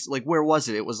piece. Like, where was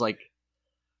it? It was like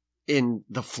in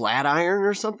the Flatiron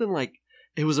or something. Like,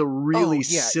 it was a really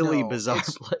silly, bizarre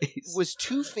place. It was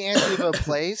too fancy of a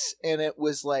place, and it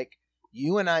was like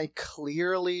you and I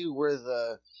clearly were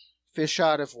the fish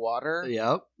out of water.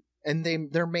 Yep. And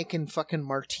they're making fucking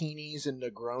martinis and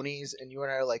Negronis, and you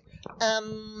and I are like,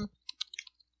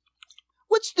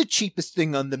 what's the cheapest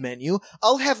thing on the menu?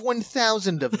 I'll have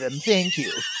 1,000 of them, thank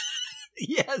you.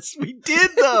 Yes, we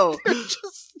did though.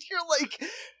 You're like,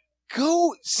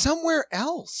 go somewhere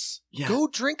else. Yeah. Go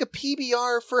drink a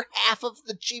PBR for half of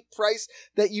the cheap price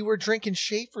that you were drinking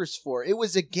Schaefer's for. It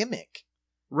was a gimmick.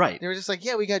 Right. They were just like,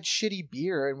 yeah, we got shitty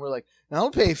beer. And we're like, I'll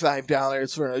pay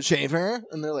 $5 for a Schaefer.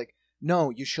 And they're like, no,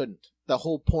 you shouldn't. The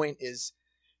whole point is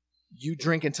you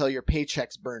drink until your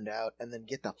paycheck's burned out and then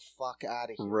get the fuck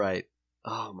out of here. Right.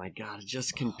 Oh my God. I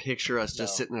just can picture us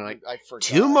just sitting there like, I forgot.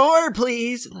 2 more,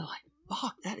 please. And they're like,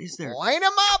 fuck, that is their line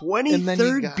them up.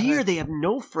 23rd beer. They have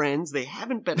no friends. They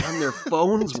haven't been on their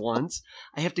phones once.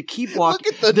 I have to keep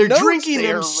walking. They're drinking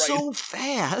them so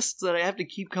fast that I have to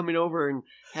keep coming over and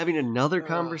having another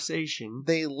conversation.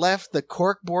 They left the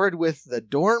corkboard with the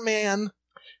doorman.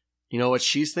 You know what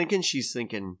she's thinking? She's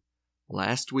thinking,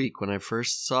 last week when I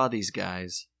first saw these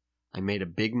guys, I made a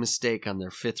big mistake on their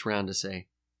 5th round to say,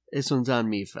 this one's on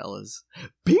me, fellas.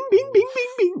 Bing, bing, bing, bing,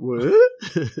 bing.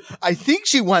 What? I think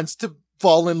she wants to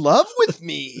fall in love with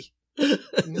me. And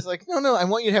he's like, no, I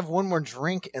want you to have one more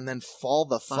drink and then fall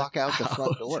the fuck out the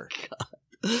front door.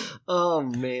 God. Oh,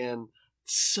 man.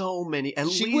 So many.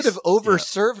 She would have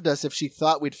overserved us if she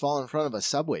thought we'd fall in front of a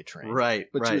subway train. Right.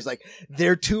 But she was like,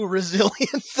 they're too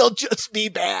resilient. They'll just be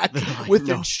back with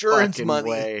insurance money.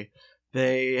 Way.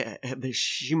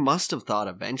 She must have thought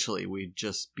eventually we'd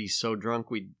just be so drunk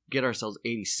we'd get ourselves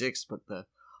 86, but the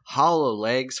hollow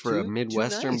legs for a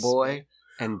Midwestern boy, man.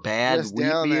 And bad just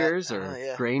wheat beers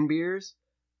or grain beers.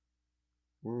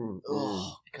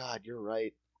 Oh, God, you're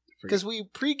right. Because we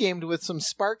pre-gamed with some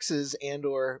Sparkses and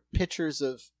or pitchers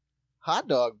of hot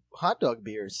dog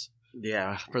beers.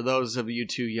 Yeah, for those of you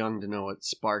too young to know what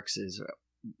Sparks is,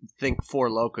 think Four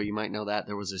Loko, you might know that.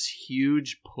 There was this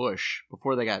huge push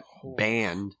before they got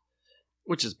banned,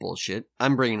 which is bullshit.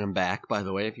 I'm bringing them back, by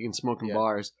the way. If you can smoke in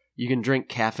bars, you can drink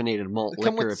caffeinated malt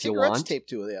liquor if you want. Taped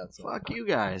to the outside. Fuck you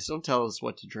guys. Don't tell us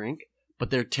what to drink. But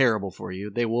they're terrible for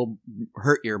you. They will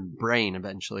hurt your brain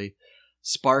eventually.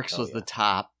 Sparks was the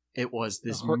top. It was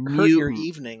this hurt your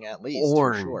evening at least.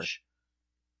 Orange. Sure.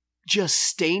 Just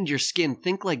stained your skin.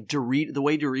 Think like the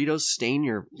way Doritos stain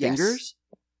your fingers.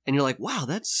 And you're like, wow,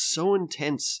 that's so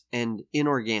intense and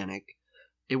inorganic.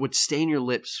 It would stain your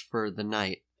lips for the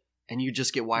night. And you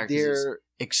just get wired because it's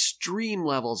extreme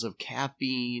levels of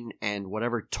caffeine and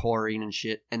whatever taurine and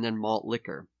shit, and then malt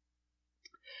liquor.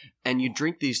 And you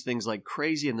drink these things like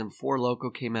crazy, and then Four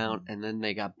Loko came out, and then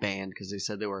they got banned because they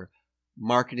said they were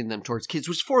marketing them towards kids,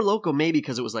 which Four Loko maybe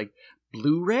because it was like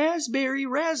blue raspberry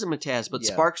razzmatazz, but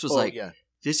Sparks was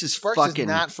this is Sparks fucking is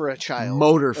not for a child.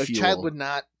 Motor fuel. A child would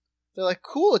not. They're like,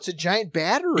 cool, it's a giant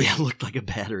battery. Yeah, it looked like a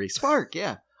battery. Spark,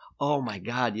 yeah. Oh my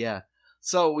God, yeah.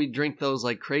 So we drink those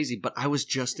like crazy, but I was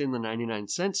just in the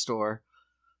 99-cent store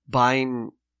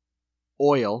buying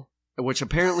oil, which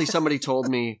apparently somebody told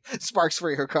me Sparks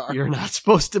for your car. You're not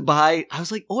supposed to buy. I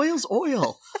was like, oil's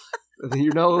oil.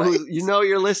 You know, right? You know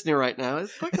you're listening right now.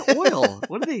 It's fucking oil.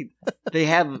 What do they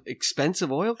have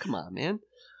expensive oil? Come on, man.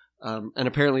 And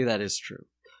apparently that is true.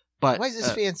 But why is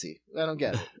this fancy? I don't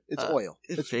get it. It's oil.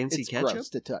 It's fancy ketchup gross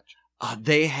to touch.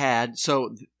 They had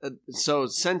so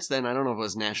since then, I don't know if it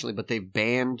was nationally, but they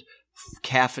banned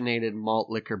caffeinated malt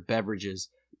liquor beverages.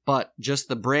 But just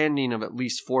the branding of at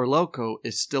least Four Loko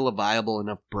is still a viable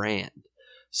enough brand.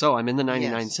 So I'm in the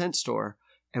 99-cent store,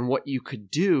 and what you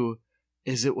could do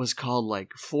is it was called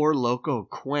like Four Loko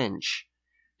Quench,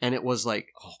 and it was like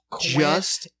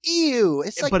just ew.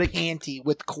 It's like panty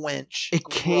with Quench. It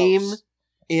came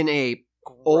in a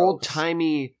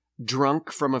old-timey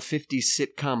drunk from a 50s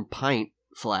sitcom pint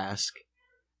flask,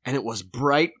 and it was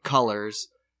bright colors,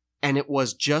 and it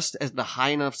was just as the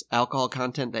high enough alcohol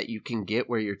content that you can get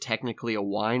where you're technically a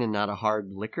wine and not a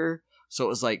hard liquor. So it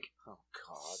was like,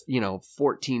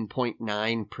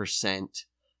 14.9%,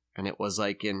 and it was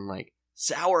like in like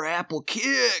sour apple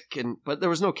kick, but there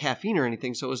was no caffeine or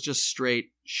anything, so it was just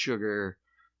straight sugar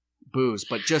booze.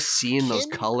 But just seeing those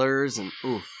colors and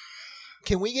ooh.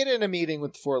 Can we get in a meeting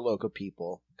with Four Loko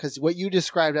people? Because what you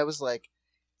described, I was like,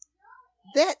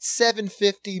 that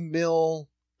 750 ml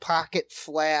pocket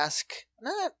flask,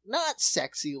 not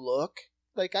sexy look.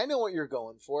 Like, I know what you're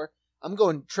going for. I'm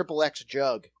going XXX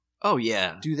jug. Oh,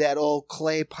 yeah. Do that old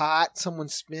clay pot, someone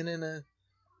spinning a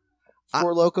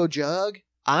Four Loko jug.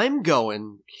 I'm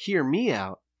going, hear me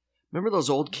out. Remember those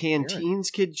old canteens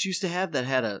kids used to have that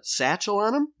had a satchel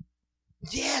on them?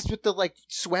 Yes, with the, like,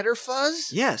 sweater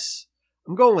fuzz? Yes.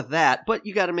 I'm going with that, but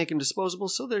you got to make them disposable,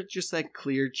 so they're just that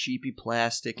clear, cheapy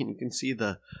plastic, and you can see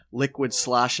the liquid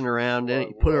sloshing around in it.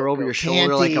 You put it over your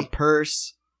shoulder like a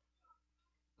purse.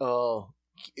 Oh,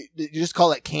 you just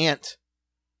call it can't.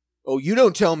 Oh, you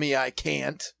don't tell me I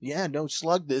can't. Yeah, no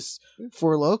slug this.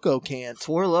 Four Loko can't.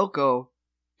 Four Loko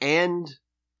and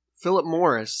Philip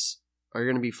Morris are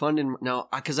going to be funding now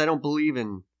because I don't believe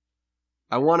in.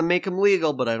 I want to make them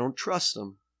legal, but I don't trust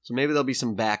them. So maybe there'll be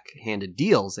some backhanded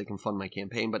deals they can fund my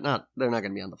campaign, but they're not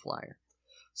going to be on the flyer.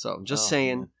 So I'm just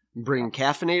saying, bring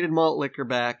caffeinated malt liquor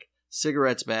back,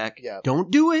 cigarettes back. Yep. Don't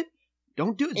do it.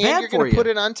 Don't do it. And bad you're going to put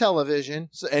it on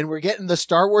television, and we're getting the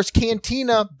Star Wars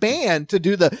Cantina band to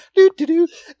do the do-do-do,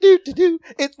 do-do-do.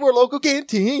 It's Four Loko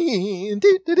Canteen.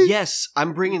 Do-do-do. Yes,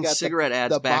 I'm bringing cigarette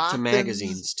ads back to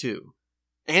magazines, too.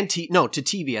 And to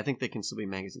TV. I think they can still be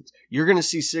magazines. You're going to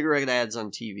see cigarette ads on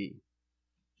TV.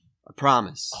 I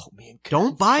promise. Oh, man.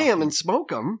 Don't buy them and smoke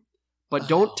them, but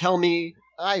don't tell me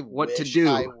what to do.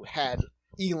 I had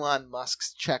Elon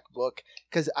Musk's checkbook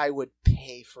because I would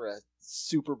pay for a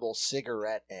Super Bowl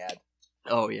cigarette ad.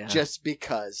 Oh, yeah. Just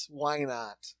because. Why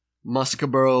not?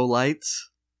 Muscabro Lights?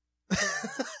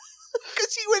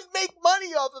 Because he would make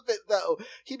money off of it, though.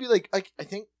 He'd be like, I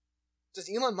think, does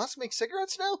Elon Musk make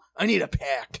cigarettes now? I need a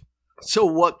pack. So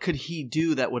what could he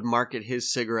do that would market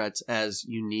his cigarettes as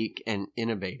unique and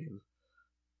innovative?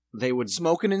 They would...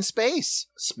 Smoking in space.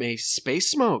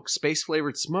 Space smoke.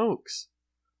 Space-flavored smokes.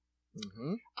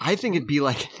 Mm-hmm. I think it'd be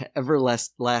like an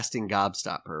everlasting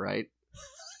gobstopper, right?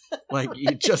 Like,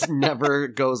 it just never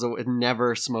goes away. It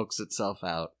never smokes itself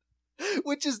out.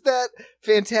 Which is that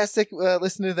fantastic,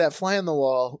 listen to that Fly on the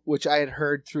Wall, which I had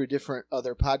heard through different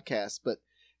other podcasts, but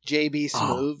JB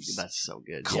Smooth's that's so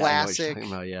good. Classic,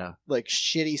 yeah. Like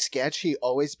shitty sketch he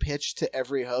always pitched to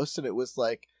every host, and it was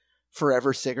like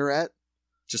Forever Cigarette.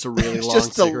 Just a really long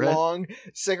just cigarette. Just a long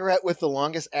cigarette with the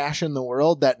longest ash in the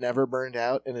world that never burned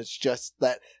out, and it's just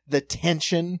that the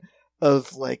tension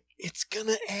of like, it's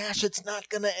gonna ash, it's not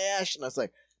gonna ash, and I was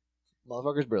like,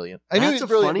 motherfucker's brilliant. I knew he was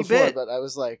brilliant before, but I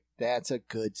was like, that's a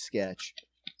good sketch.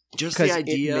 Just the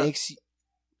idea. It makes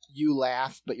you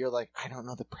laugh, but you're like, I don't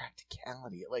know the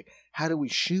practicality. Like, how do we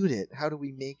shoot it? How do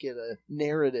we make it a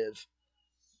narrative?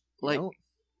 Like,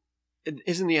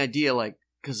 isn't the idea like,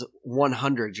 because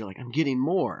 100, you're like, I'm getting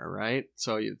more, right?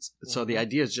 So so the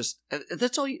idea is just,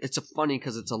 that's all. It's funny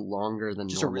because it's a longer than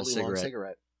just normal a really long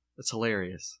cigarette. It's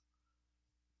hilarious.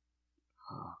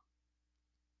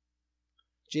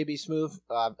 JB Smoove,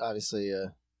 obviously,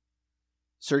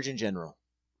 Surgeon General.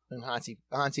 And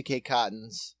Hansi K.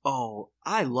 Cottons. Oh,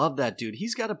 I love that dude.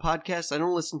 He's got a podcast. I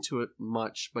don't listen to it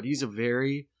much, but he's a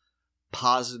very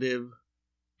positive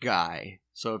guy.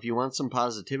 So if you want some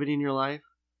positivity in your life,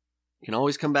 you can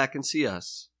always come back and see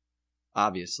us.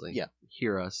 Obviously. Yeah.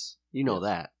 Hear us. You know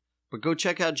that. But go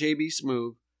check out JB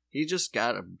Smoove. He just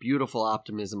got a beautiful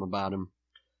optimism about him.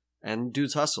 And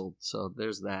dude's hustled. So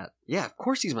there's that. Yeah, of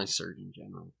course he's my Surgeon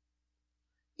General.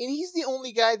 And he's the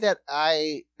only guy that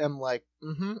I am like,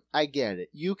 I get it.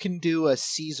 You can do a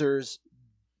Caesars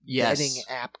betting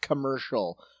app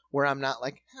commercial where I'm not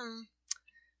like,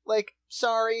 like,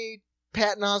 sorry,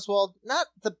 Patton Oswalt, not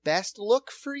the best look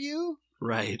for you.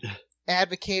 Right.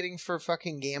 Advocating for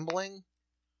fucking gambling.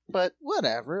 But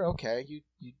whatever, okay,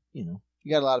 you know.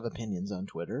 You got a lot of opinions on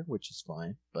Twitter, which is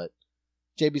fine. But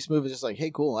JB Smoove is just like,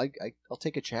 hey, cool, I'll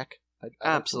take a check.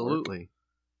 Absolutely.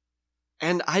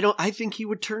 And I think he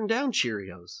would turn down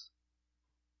Cheerios.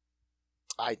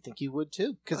 I think he would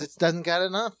too, because it doesn't got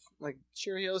enough. Like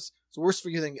Cheerios, it's worse for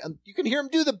you than you can hear him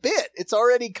do the bit. It's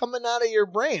already coming out of your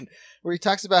brain where he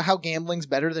talks about how gambling's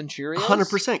better than Cheerios.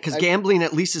 100%, because gambling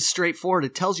at least is straightforward.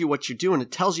 It tells you what you're doing.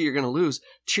 It tells you you're going to lose.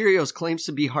 Cheerios claims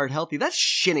to be heart healthy. That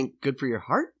shit ain't good for your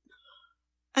heart.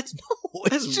 That's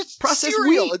it's just processed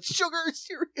cereal. wheat. It's sugar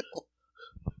cereal.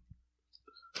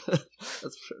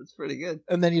 That's pretty good.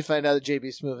 And then you find out that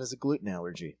JB Smoove has a gluten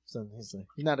allergy. So he's like,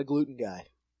 you're not a gluten guy.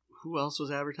 Who else was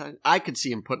advertising? I could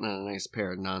see him putting on a nice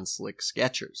pair of non-slick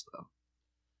Skechers, though.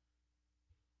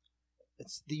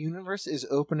 The universe is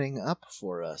opening up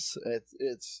for us.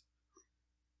 It's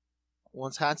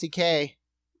once Hansi K,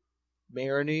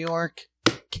 mayor of New York,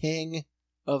 king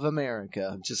of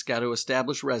America. Just got to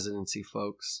establish residency,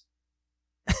 folks.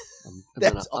 I'm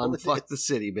That's gonna unfuck the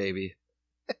city, baby.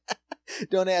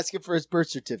 Don't ask him for his birth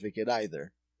certificate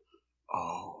either.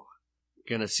 Oh,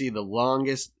 gonna see the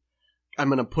longest. I'm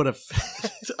gonna put a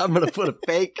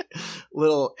fake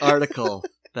little article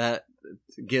that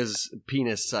gives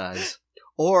penis size,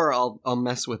 or I'll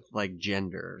mess with like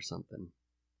gender or something.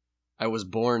 I was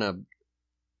born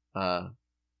a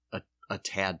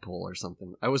tadpole or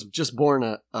something. I was just born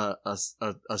a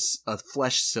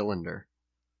flesh cylinder.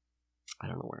 I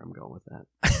don't know where I'm going with that.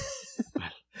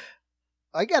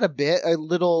 I got a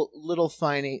little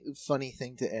funny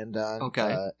thing to end on.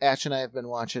 Okay. Ash and I have been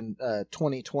watching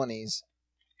 2020s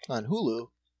on Hulu.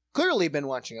 Clearly been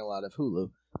watching a lot of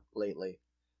Hulu lately.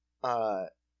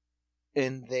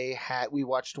 And we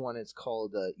watched one. It's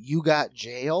called You Got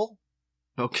Jail.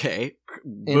 Okay.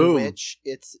 Boom. In which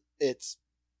it's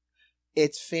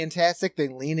fantastic. They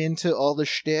lean into all the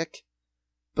shtick,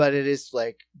 but it is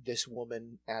like this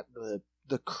woman at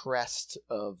the crest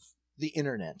of the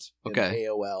internet, okay, and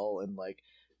AOL, and like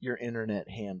your internet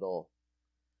handle.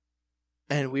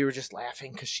 And we were just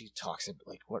laughing because she talks about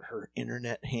like what her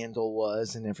internet handle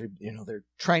was, and they're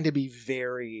trying to be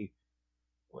very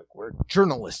like, we're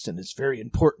journalists and it's very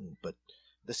important, but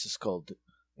this is called,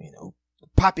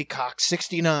 Poppycock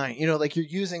 69. Like you're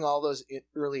using all those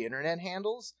early internet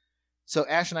handles. So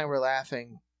Ash and I were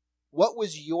laughing. What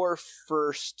was your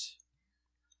first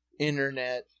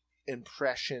internet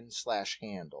impression /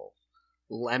 handle?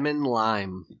 Lemon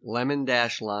lime.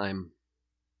 Lemon-lime.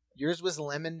 Yours was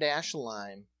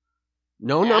lemon-lime.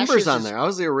 No numbers on there. I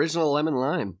was the original lemon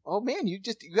lime. Oh man, you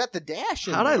got the dash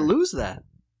in How'd there. I lose that?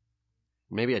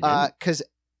 Maybe I didn't. Because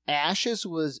Ash's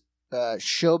was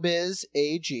Showbiz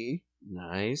AG.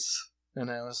 Nice.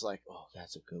 And I was like, oh,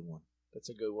 that's a good one. That's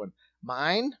a good one.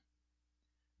 Mine,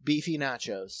 Beefy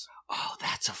Nachos. Oh,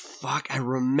 I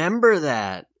remember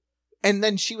that. And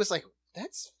then she was like,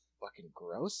 that's fucking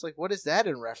gross. Like, what is that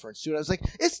in reference to? And I was like,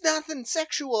 it's nothing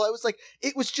sexual. I was like,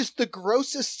 it was just the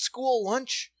grossest school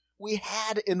lunch we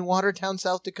had in Watertown,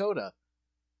 South Dakota.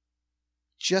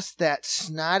 Just that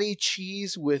snotty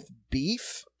cheese with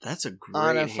beef. That's a great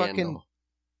on a handle.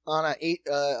 On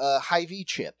a Hy-Vee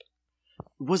chip.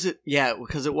 Was it? Yeah,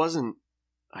 because it wasn't.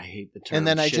 I hate the term. And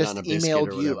then I just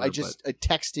emailed you. Whatever, I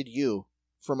texted you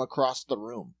from across the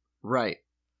room. Right.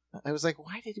 I was like,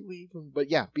 why did we even...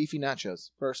 But yeah, Beefy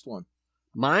Nachos. First one.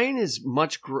 Mine is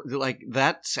much...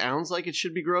 that sounds like it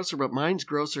should be grosser, but mine's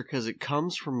grosser because it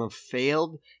comes from a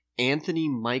failed Anthony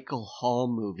Michael Hall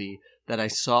movie that I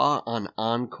saw on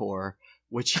Encore,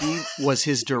 which was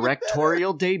his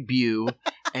directorial debut,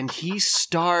 and he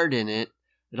starred in it.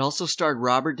 It also starred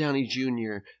Robert Downey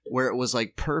Jr., where it was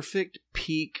like perfect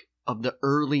peak of the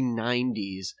early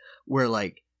 90s, where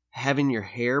like having your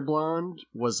hair blonde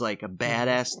was like a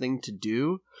badass thing to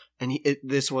do. And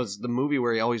this was the movie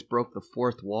where he always broke the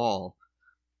fourth wall.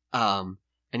 And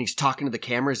he's talking to the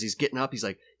camera as he's getting up. He's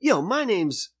like, yo,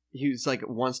 he's like,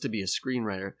 wants to be a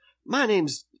screenwriter. My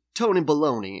name's Tony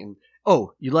Baloney. And,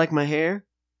 oh, you like my hair?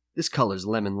 This color's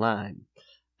lemon lime.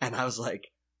 And I was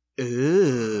like,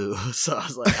 ooh. So I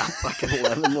was like, I'm fucking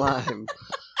lemon lime.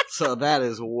 So that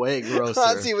is way grosser.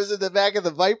 Fonzie was in the back of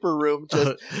the Viper room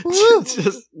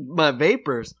just my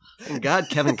vapors. And God,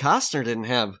 Kevin Costner didn't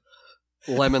have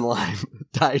lemon lime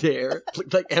dyed hair. It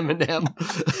looked like Eminem.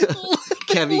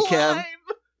 Kevy Kev.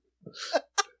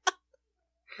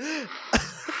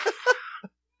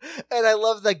 And I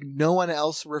love like no one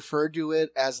else referred to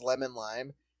it as lemon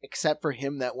lime except for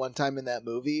him that one time in that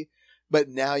movie. But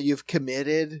now you've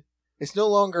committed. It's no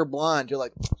longer blonde. You're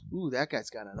like, ooh, that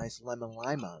guy's got a nice lemon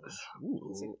lime on it.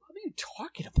 Ooh, like, what are you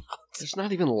talking about? There's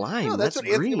not even lime. No, that's what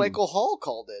green. Anthony Michael Hall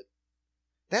called it.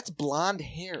 That's blonde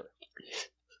hair.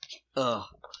 Ugh.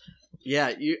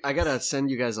 Yeah, I gotta send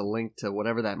you guys a link to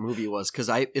whatever that movie was, because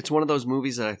it's one of those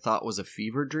movies that I thought was a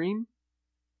fever dream.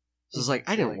 So it's like,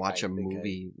 I didn't watch a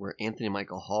movie where Anthony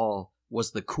Michael Hall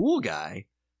was the cool guy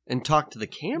and talked to the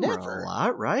camera a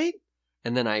lot, right?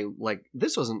 And then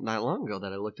this wasn't that long ago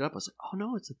that I looked it up. I was like, oh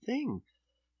no, it's a thing.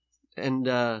 And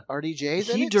RDJ's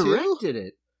in it he directed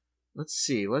it. Let's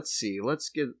see. Let's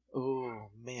get... Oh,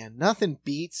 man. Nothing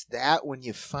beats that when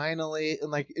you finally...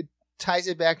 And, it ties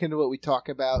it back into what we talk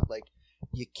about.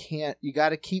 You got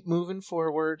to keep moving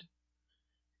forward,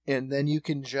 and then you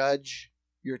can judge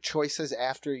your choices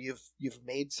after you've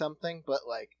made something. But,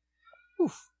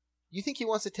 oof. You think he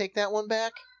wants to take that one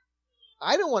back?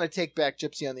 I don't want to take back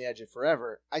Gypsy on the Edge of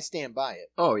Forever. I stand by it.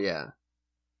 Oh, yeah.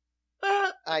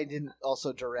 I didn't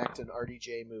also direct an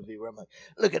RDJ movie where I'm like,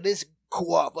 look at this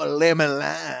quaff of lemon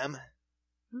lime.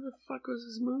 Who the fuck was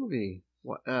this movie?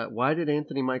 Why did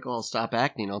Anthony Michael Hall stop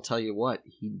acting? I'll tell you what,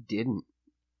 he didn't.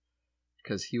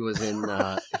 Because he was in...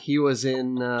 he was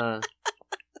in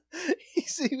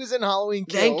Halloween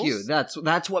Kills. Thank you.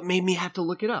 That's what made me have to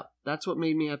look it up.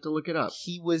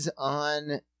 He was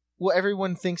on... Well,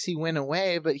 everyone thinks he went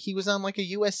away, but he was on a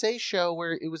USA show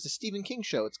where it was a Stephen King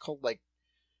show. It's called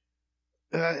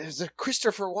it's a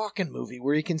Christopher Walken movie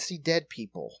where you can see dead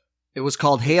people. It was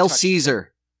called Hail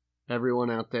Caesar.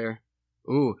 Everyone out there.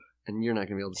 Ooh, and you're not going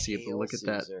to be able to see it, but look at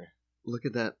that. Look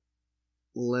at that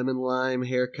lemon lime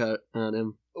haircut on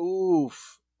him.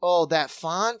 Oof. Oh, that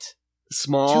font?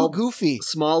 Small. Too goofy.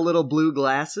 Small little blue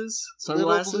glasses.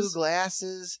 Sunglasses. Little blue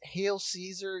glasses. Hail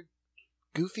Caesar.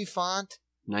 Goofy font.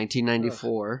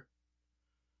 1994.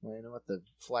 Well, you know what the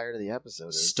flyer to the episode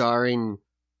is. Starring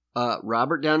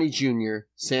Robert Downey Jr.,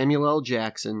 Samuel L.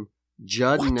 Jackson,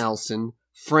 Judd Nelson,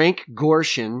 Frank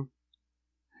Gorshin.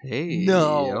 Hey.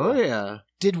 No. Oh, yeah.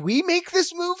 Did we make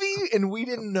this movie and we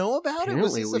didn't know about it?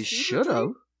 Apparently we should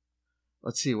have.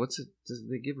 Let's see. What's it? Does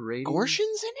they give rating?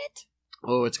 Gorshin's in it?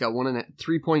 Oh, it's got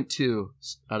 3.2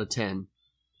 out of 10.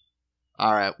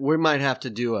 All right. We might have to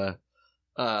do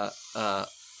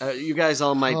you guys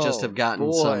all might just have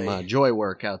gotten some joy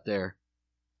work out there.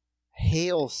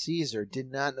 Hail Caesar.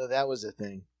 Did not know that was a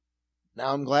thing.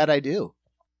 Now I'm glad I do.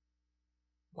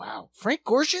 Wow. Frank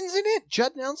Gorshin's in it?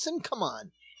 Judd Nelson? Come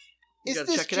on. Is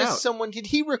this just someone... Did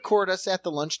he record us at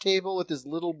the lunch table with his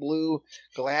little blue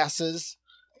glasses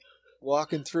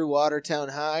walking through Watertown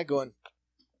High going,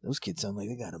 those kids sound like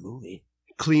they got a movie.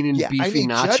 Cleaning beefy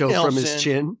nacho from his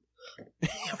chin.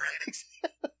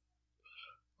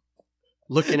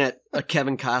 Looking at a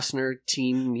Kevin Costner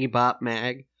teen Bebop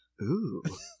mag. Ooh.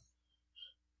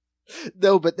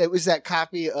 No, but that was that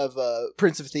copy of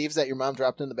Prince of Thieves that your mom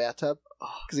dropped in the bathtub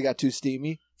because it got too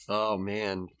steamy. Oh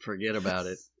man, forget about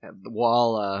it.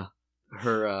 While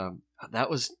that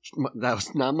was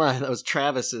not mine. That was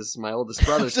Travis's, my oldest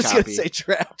brother's copy. I was just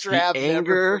gonna say Trav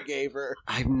never forgave her.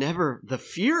 The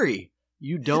fury.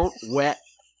 You don't wet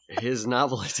his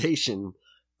novelization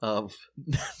of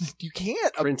you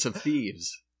can't Prince of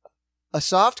Thieves. A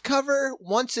soft cover,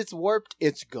 once it's warped,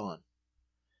 it's gone.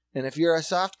 And if you're a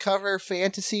soft cover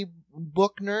fantasy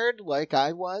book nerd like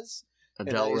I was, Del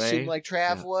and I Rey, assume like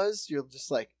Trav was, you're just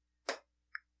like,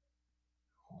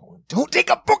 don't take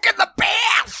a book in the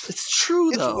bath. It's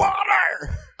true though. It's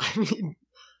water. I mean,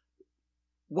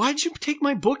 why'd you take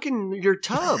my book in your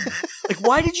tub?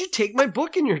 Why did you take my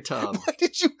book in your tub?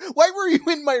 Why were you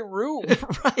in my room?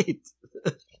 Right.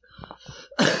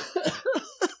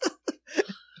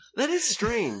 That is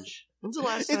strange. When's the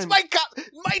last time? It's my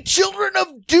Children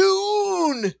of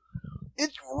Dune.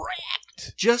 It's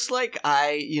wrecked. Just like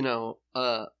my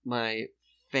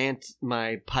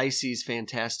Pisces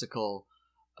fantastical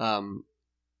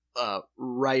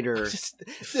writer.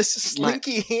 This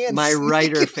slinky hand. My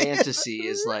writer fantasy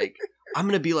is like, I'm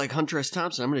going to be like Hunter S.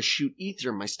 Thompson. I'm going to shoot ether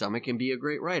in my stomach and be a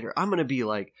great writer. I'm going to be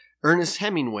like Ernest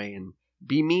Hemingway and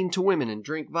be mean to women and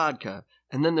drink vodka.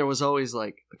 And then there was always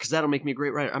because that'll make me a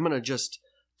great writer. I'm going to just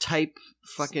type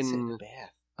fucking...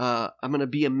 I'm going to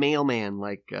be a mailman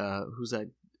who's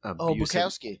that?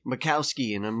 Bukowski.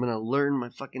 And I'm going to learn my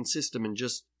fucking system and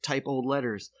just type old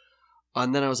letters.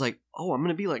 And then I was like, I'm going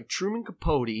to be like Truman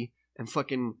Capote and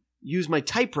fucking use my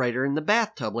typewriter in the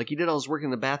bathtub like he did all his work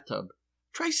in the bathtub.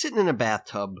 Try sitting in a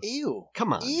bathtub. Ew.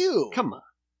 Come on. Ew. Come on.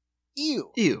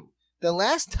 Ew. Ew. The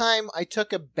last time I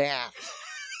took a bath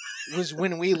was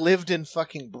when we lived in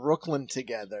fucking Brooklyn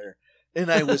together. And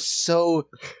I was so,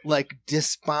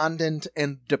 despondent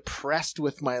and depressed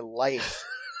with my life.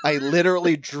 I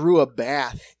literally drew a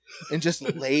bath and just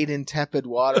laid in tepid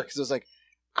water because I was like,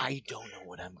 I don't know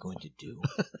what I'm going to do.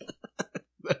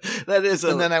 That is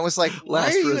and then I was like,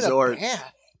 last resort. In a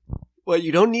bath? Well,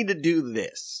 you don't need to do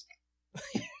this.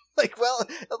 like, well,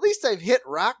 at least I've hit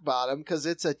rock bottom because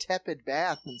it's a tepid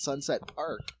bath in Sunset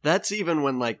Park. That's even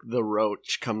when, like, the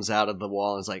roach comes out of the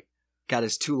wall and is like, got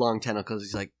his 2 long tentacles.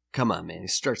 He's like, come on, man. He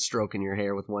starts stroking your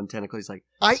hair with one tentacle. He's like,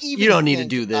 you don't need to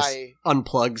do this.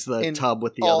 Unplugs the tub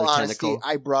with the other tentacle.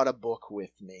 I brought a book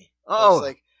with me. Oh. I was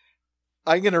like,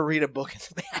 I'm going to read a book in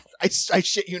the bath. I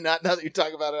shit you not, now that you're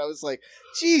talking about it, I was like,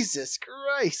 Jesus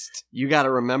Christ. You got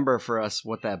to remember for us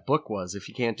what that book was. If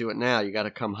you can't do it now, you got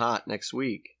to come hot next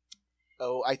week.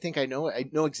 Oh, I think I know it. I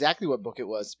know exactly what book it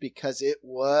was because it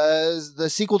was the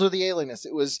sequel to The Alienist.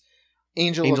 It was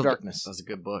Angel of Darkness. That was a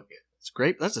good book. It's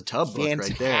great. That's a tub book right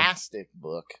there. Fantastic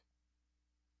book.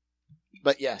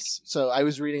 But yes, so I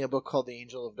was reading a book called The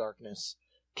Angel of Darkness.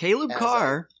 Caleb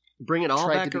Carr, bring it all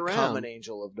back around. Tried to become an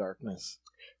Angel of Darkness.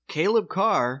 Caleb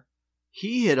Carr,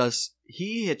 he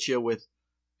hit you with,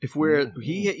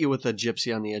 he hit you with a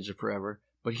Gypsy on the Edge of Forever,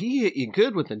 but he hit you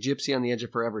good with a Gypsy on the Edge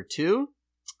of Forever 2.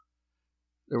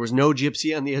 There was no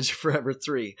Gypsy on the Edge of Forever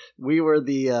 3. We were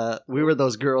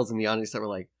those girls in the audience that were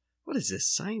like, what is this,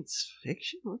 science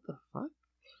fiction? What the fuck?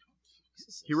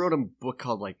 He wrote a book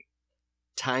called, like,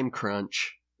 Time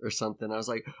Crunch or something. I was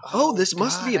like, this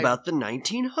must be about the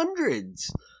 1900s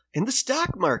in the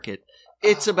stock market.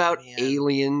 It's about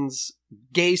aliens,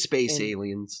 gay space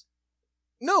aliens.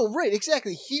 No, right,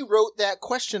 exactly. He wrote that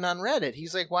question on Reddit.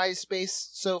 He's like, why is space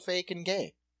so fake and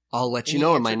gay? I'll let you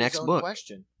know in my next book.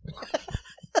 Question.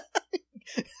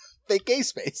 Fake gay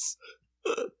space.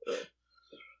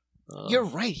 You're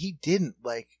right. He didn't.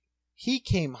 Like, he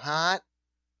came hot,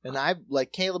 and I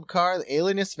like Caleb Carr, the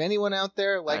Alienist. If anyone out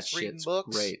there likes reading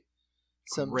books,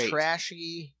 some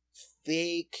trashy,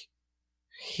 fake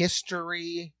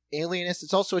history, Alienist.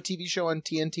 It's also a TV show on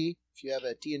TNT. If you have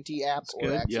a TNT app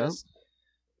or access,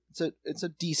 it's a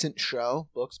decent show.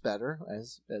 Books better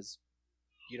as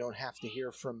you don't have to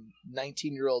hear from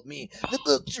 19-year-old me. The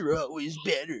books are always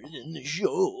better than the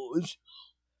shows.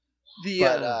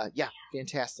 But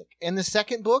fantastic. And the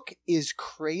second book is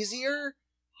crazier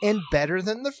and better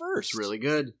than the first. It's really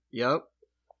good. Yep.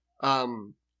 What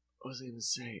was I going to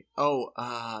say?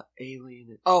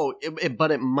 Alien.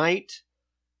 But it might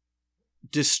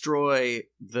destroy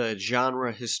the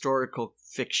genre historical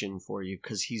fiction for you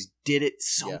because he did it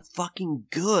so fucking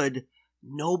good.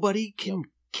 Nobody can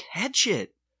catch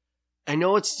it. I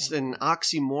know it's an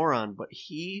oxymoron, but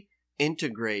he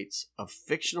integrates a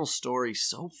fictional story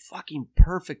so fucking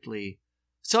perfectly.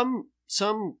 Some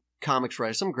comics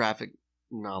writers, some graphic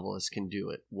novelists can do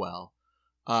it well.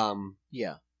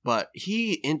 But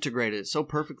he integrated it so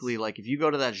perfectly. Like, if you go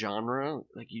to that genre,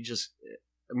 like, you just,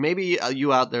 maybe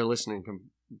you out there listening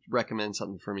can recommend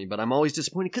something for me, but I'm always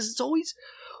disappointed because it's always,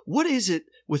 what is it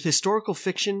with historical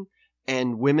fiction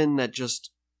and women that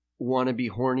just want to be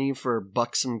horny for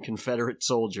buxom Confederate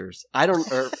soldiers?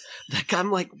 I'm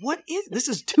like, what is this?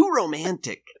 Is too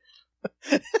romantic.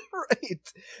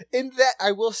 Right. And that,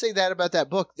 I will say that about that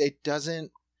book,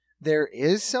 there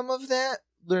is some of that.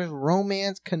 There's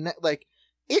romance, like,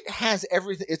 it has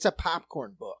everything. It's a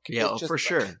popcorn book. Yeah, for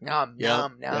sure. Nom,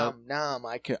 nom, nom, nom.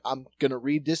 I'm going to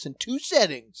read this in 2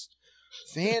 settings.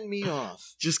 Fan me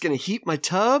off. Just going to heat my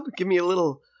tub? Give me a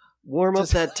little warm up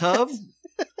that tub?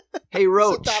 Hey,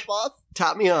 Roach.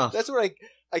 Top me off. That's what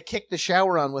I kick the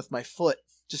shower on with my foot.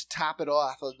 Just top it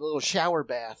off. A little shower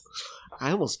bath.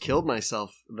 I almost killed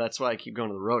myself. That's why I keep going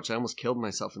to the Roach. I almost killed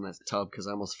myself in that tub because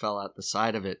I almost fell out the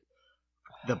side of it.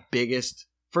 The biggest...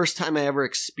 First time I ever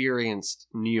experienced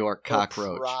New York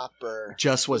cockroach. Proper.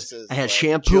 I had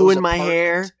shampoo in my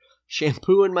hair.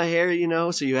 Shampoo in my hair,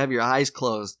 so you have your eyes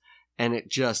closed. And it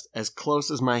just, as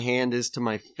close as my hand is to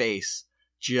my face,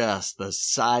 just the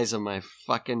size of my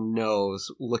fucking nose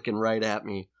looking right at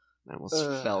me. I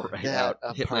almost fell right out.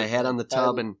 Hit my head on the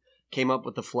tub and came up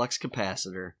with the flux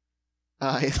capacitor.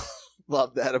 I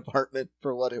love that apartment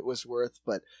for what it was worth,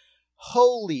 but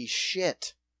holy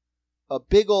shit. A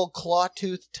big old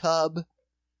claw-tooth tub.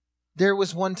 There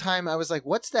was one time I was like,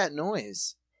 what's that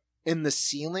noise? And the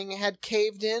ceiling had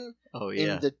caved in. Oh,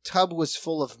 yeah. And the tub was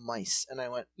full of mice. And I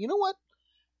went, you know what?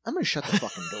 I'm going to shut the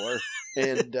fucking door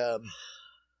and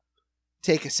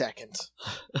take a second.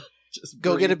 Just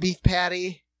go get a beef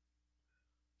patty.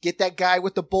 Get that guy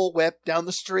with the bullwhip down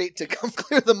the street to come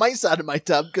clear the mice out of my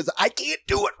tub because I can't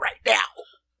do it right now.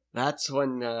 That's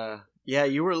when... Yeah,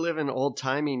 you were living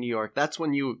old-timey New York. That's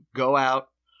when you go out,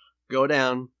 go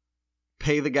down,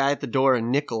 pay the guy at the door a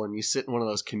nickel, and you sit in one of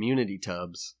those community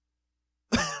tubs.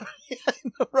 Yeah, I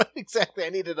know, right, exactly. I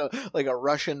needed a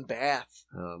Russian bath.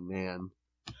 Oh, man.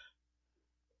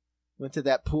 Went to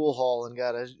that pool hall and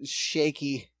got a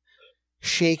shaky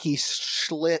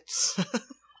Schlitz.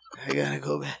 I gotta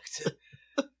go back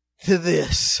to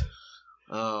this.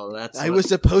 Oh, I was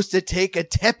supposed to take a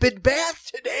tepid bath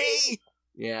today.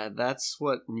 Yeah, that's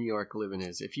what New York living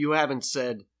is. If you haven't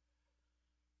said,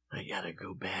 I gotta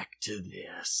go back to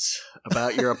this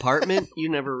about your apartment, you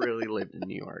never really lived in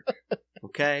New York.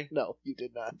 Okay? No, you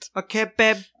did not. Okay,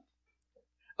 babe.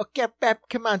 Okay, babe.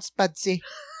 Come on, Spudsy.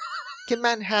 Come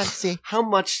on, Hansy. How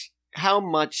much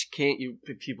can't you,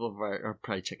 people are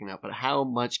probably checking out, but how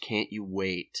much can't you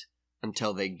wait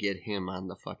until they get him on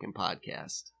the fucking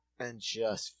podcast? And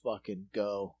just fucking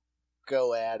go.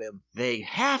 Go at him. They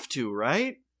have to,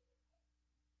 right?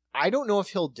 I don't know if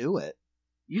he'll do it.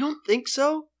 You don't think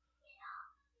so?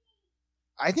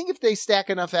 I think if they stack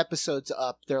enough episodes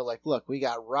up, they're like, look, we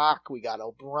got Rock, we got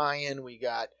O'Brien, we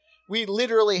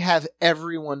literally have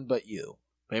everyone but you.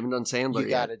 They haven't done Sandler yet. You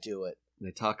gotta do it.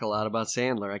 They talk a lot about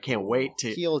Sandler. I can't wait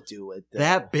to... He'll do it, though.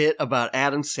 That bit about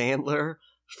Adam Sandler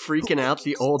freaking out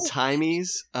the old-timies.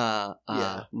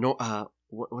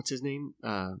 What's his name?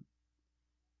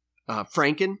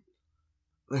 Franken.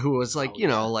 Who was like,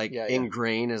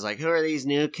 ingrained as like, who are these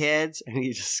new kids? And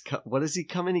he just, what does he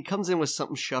come in? He comes in with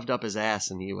something shoved up his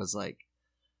ass and he was like,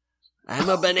 I'm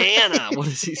a banana. What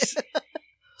does he say?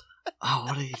 Oh,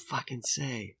 what did he fucking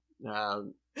say?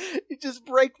 You just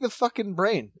break the fucking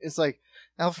brain. It's like,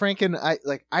 Al Franken,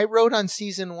 I wrote on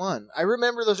season 1. I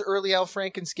remember those early Al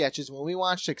Franken sketches when we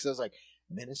watched it because I was like,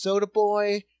 Minnesota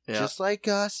boy, just like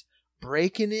us,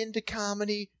 breaking into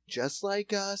comedy, just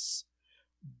like us.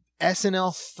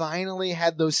 SNL finally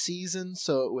had those seasons,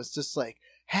 so it was just like,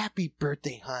 happy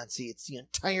birthday, Hansi. It's the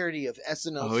entirety of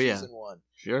SNL season 1.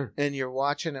 Sure. And you're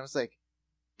watching, and I was like,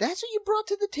 that's what you brought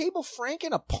to the table, Frank,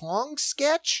 in a Pong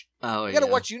sketch? Oh, you gotta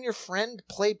watch you and your friend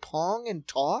play Pong and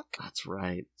talk? That's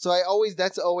right. So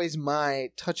that's always my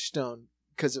touchstone,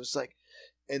 because it was like,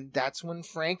 and that's when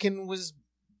Franken was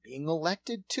being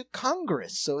elected to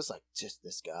Congress. So it's like, just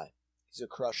this guy. He's a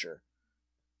crusher.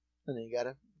 And then you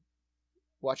gotta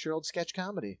watch your old sketch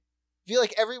comedy. I feel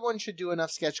like everyone should do enough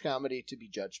sketch comedy to be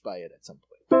judged by it at some point.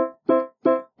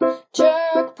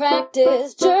 Jerk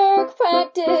practice,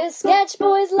 sketch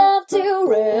boys love to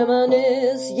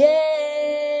reminisce, yeah.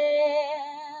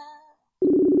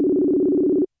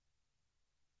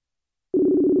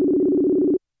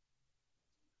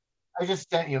 I just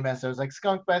sent you a message. I was like,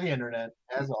 skunked by the internet,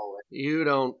 as always. You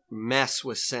don't mess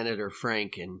with Senator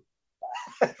Franken.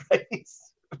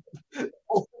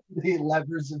 The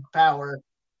levers of power.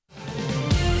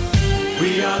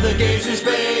 We are the gays in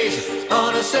space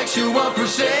on a sexual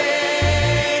crusade.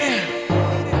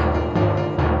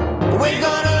 We're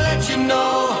gonna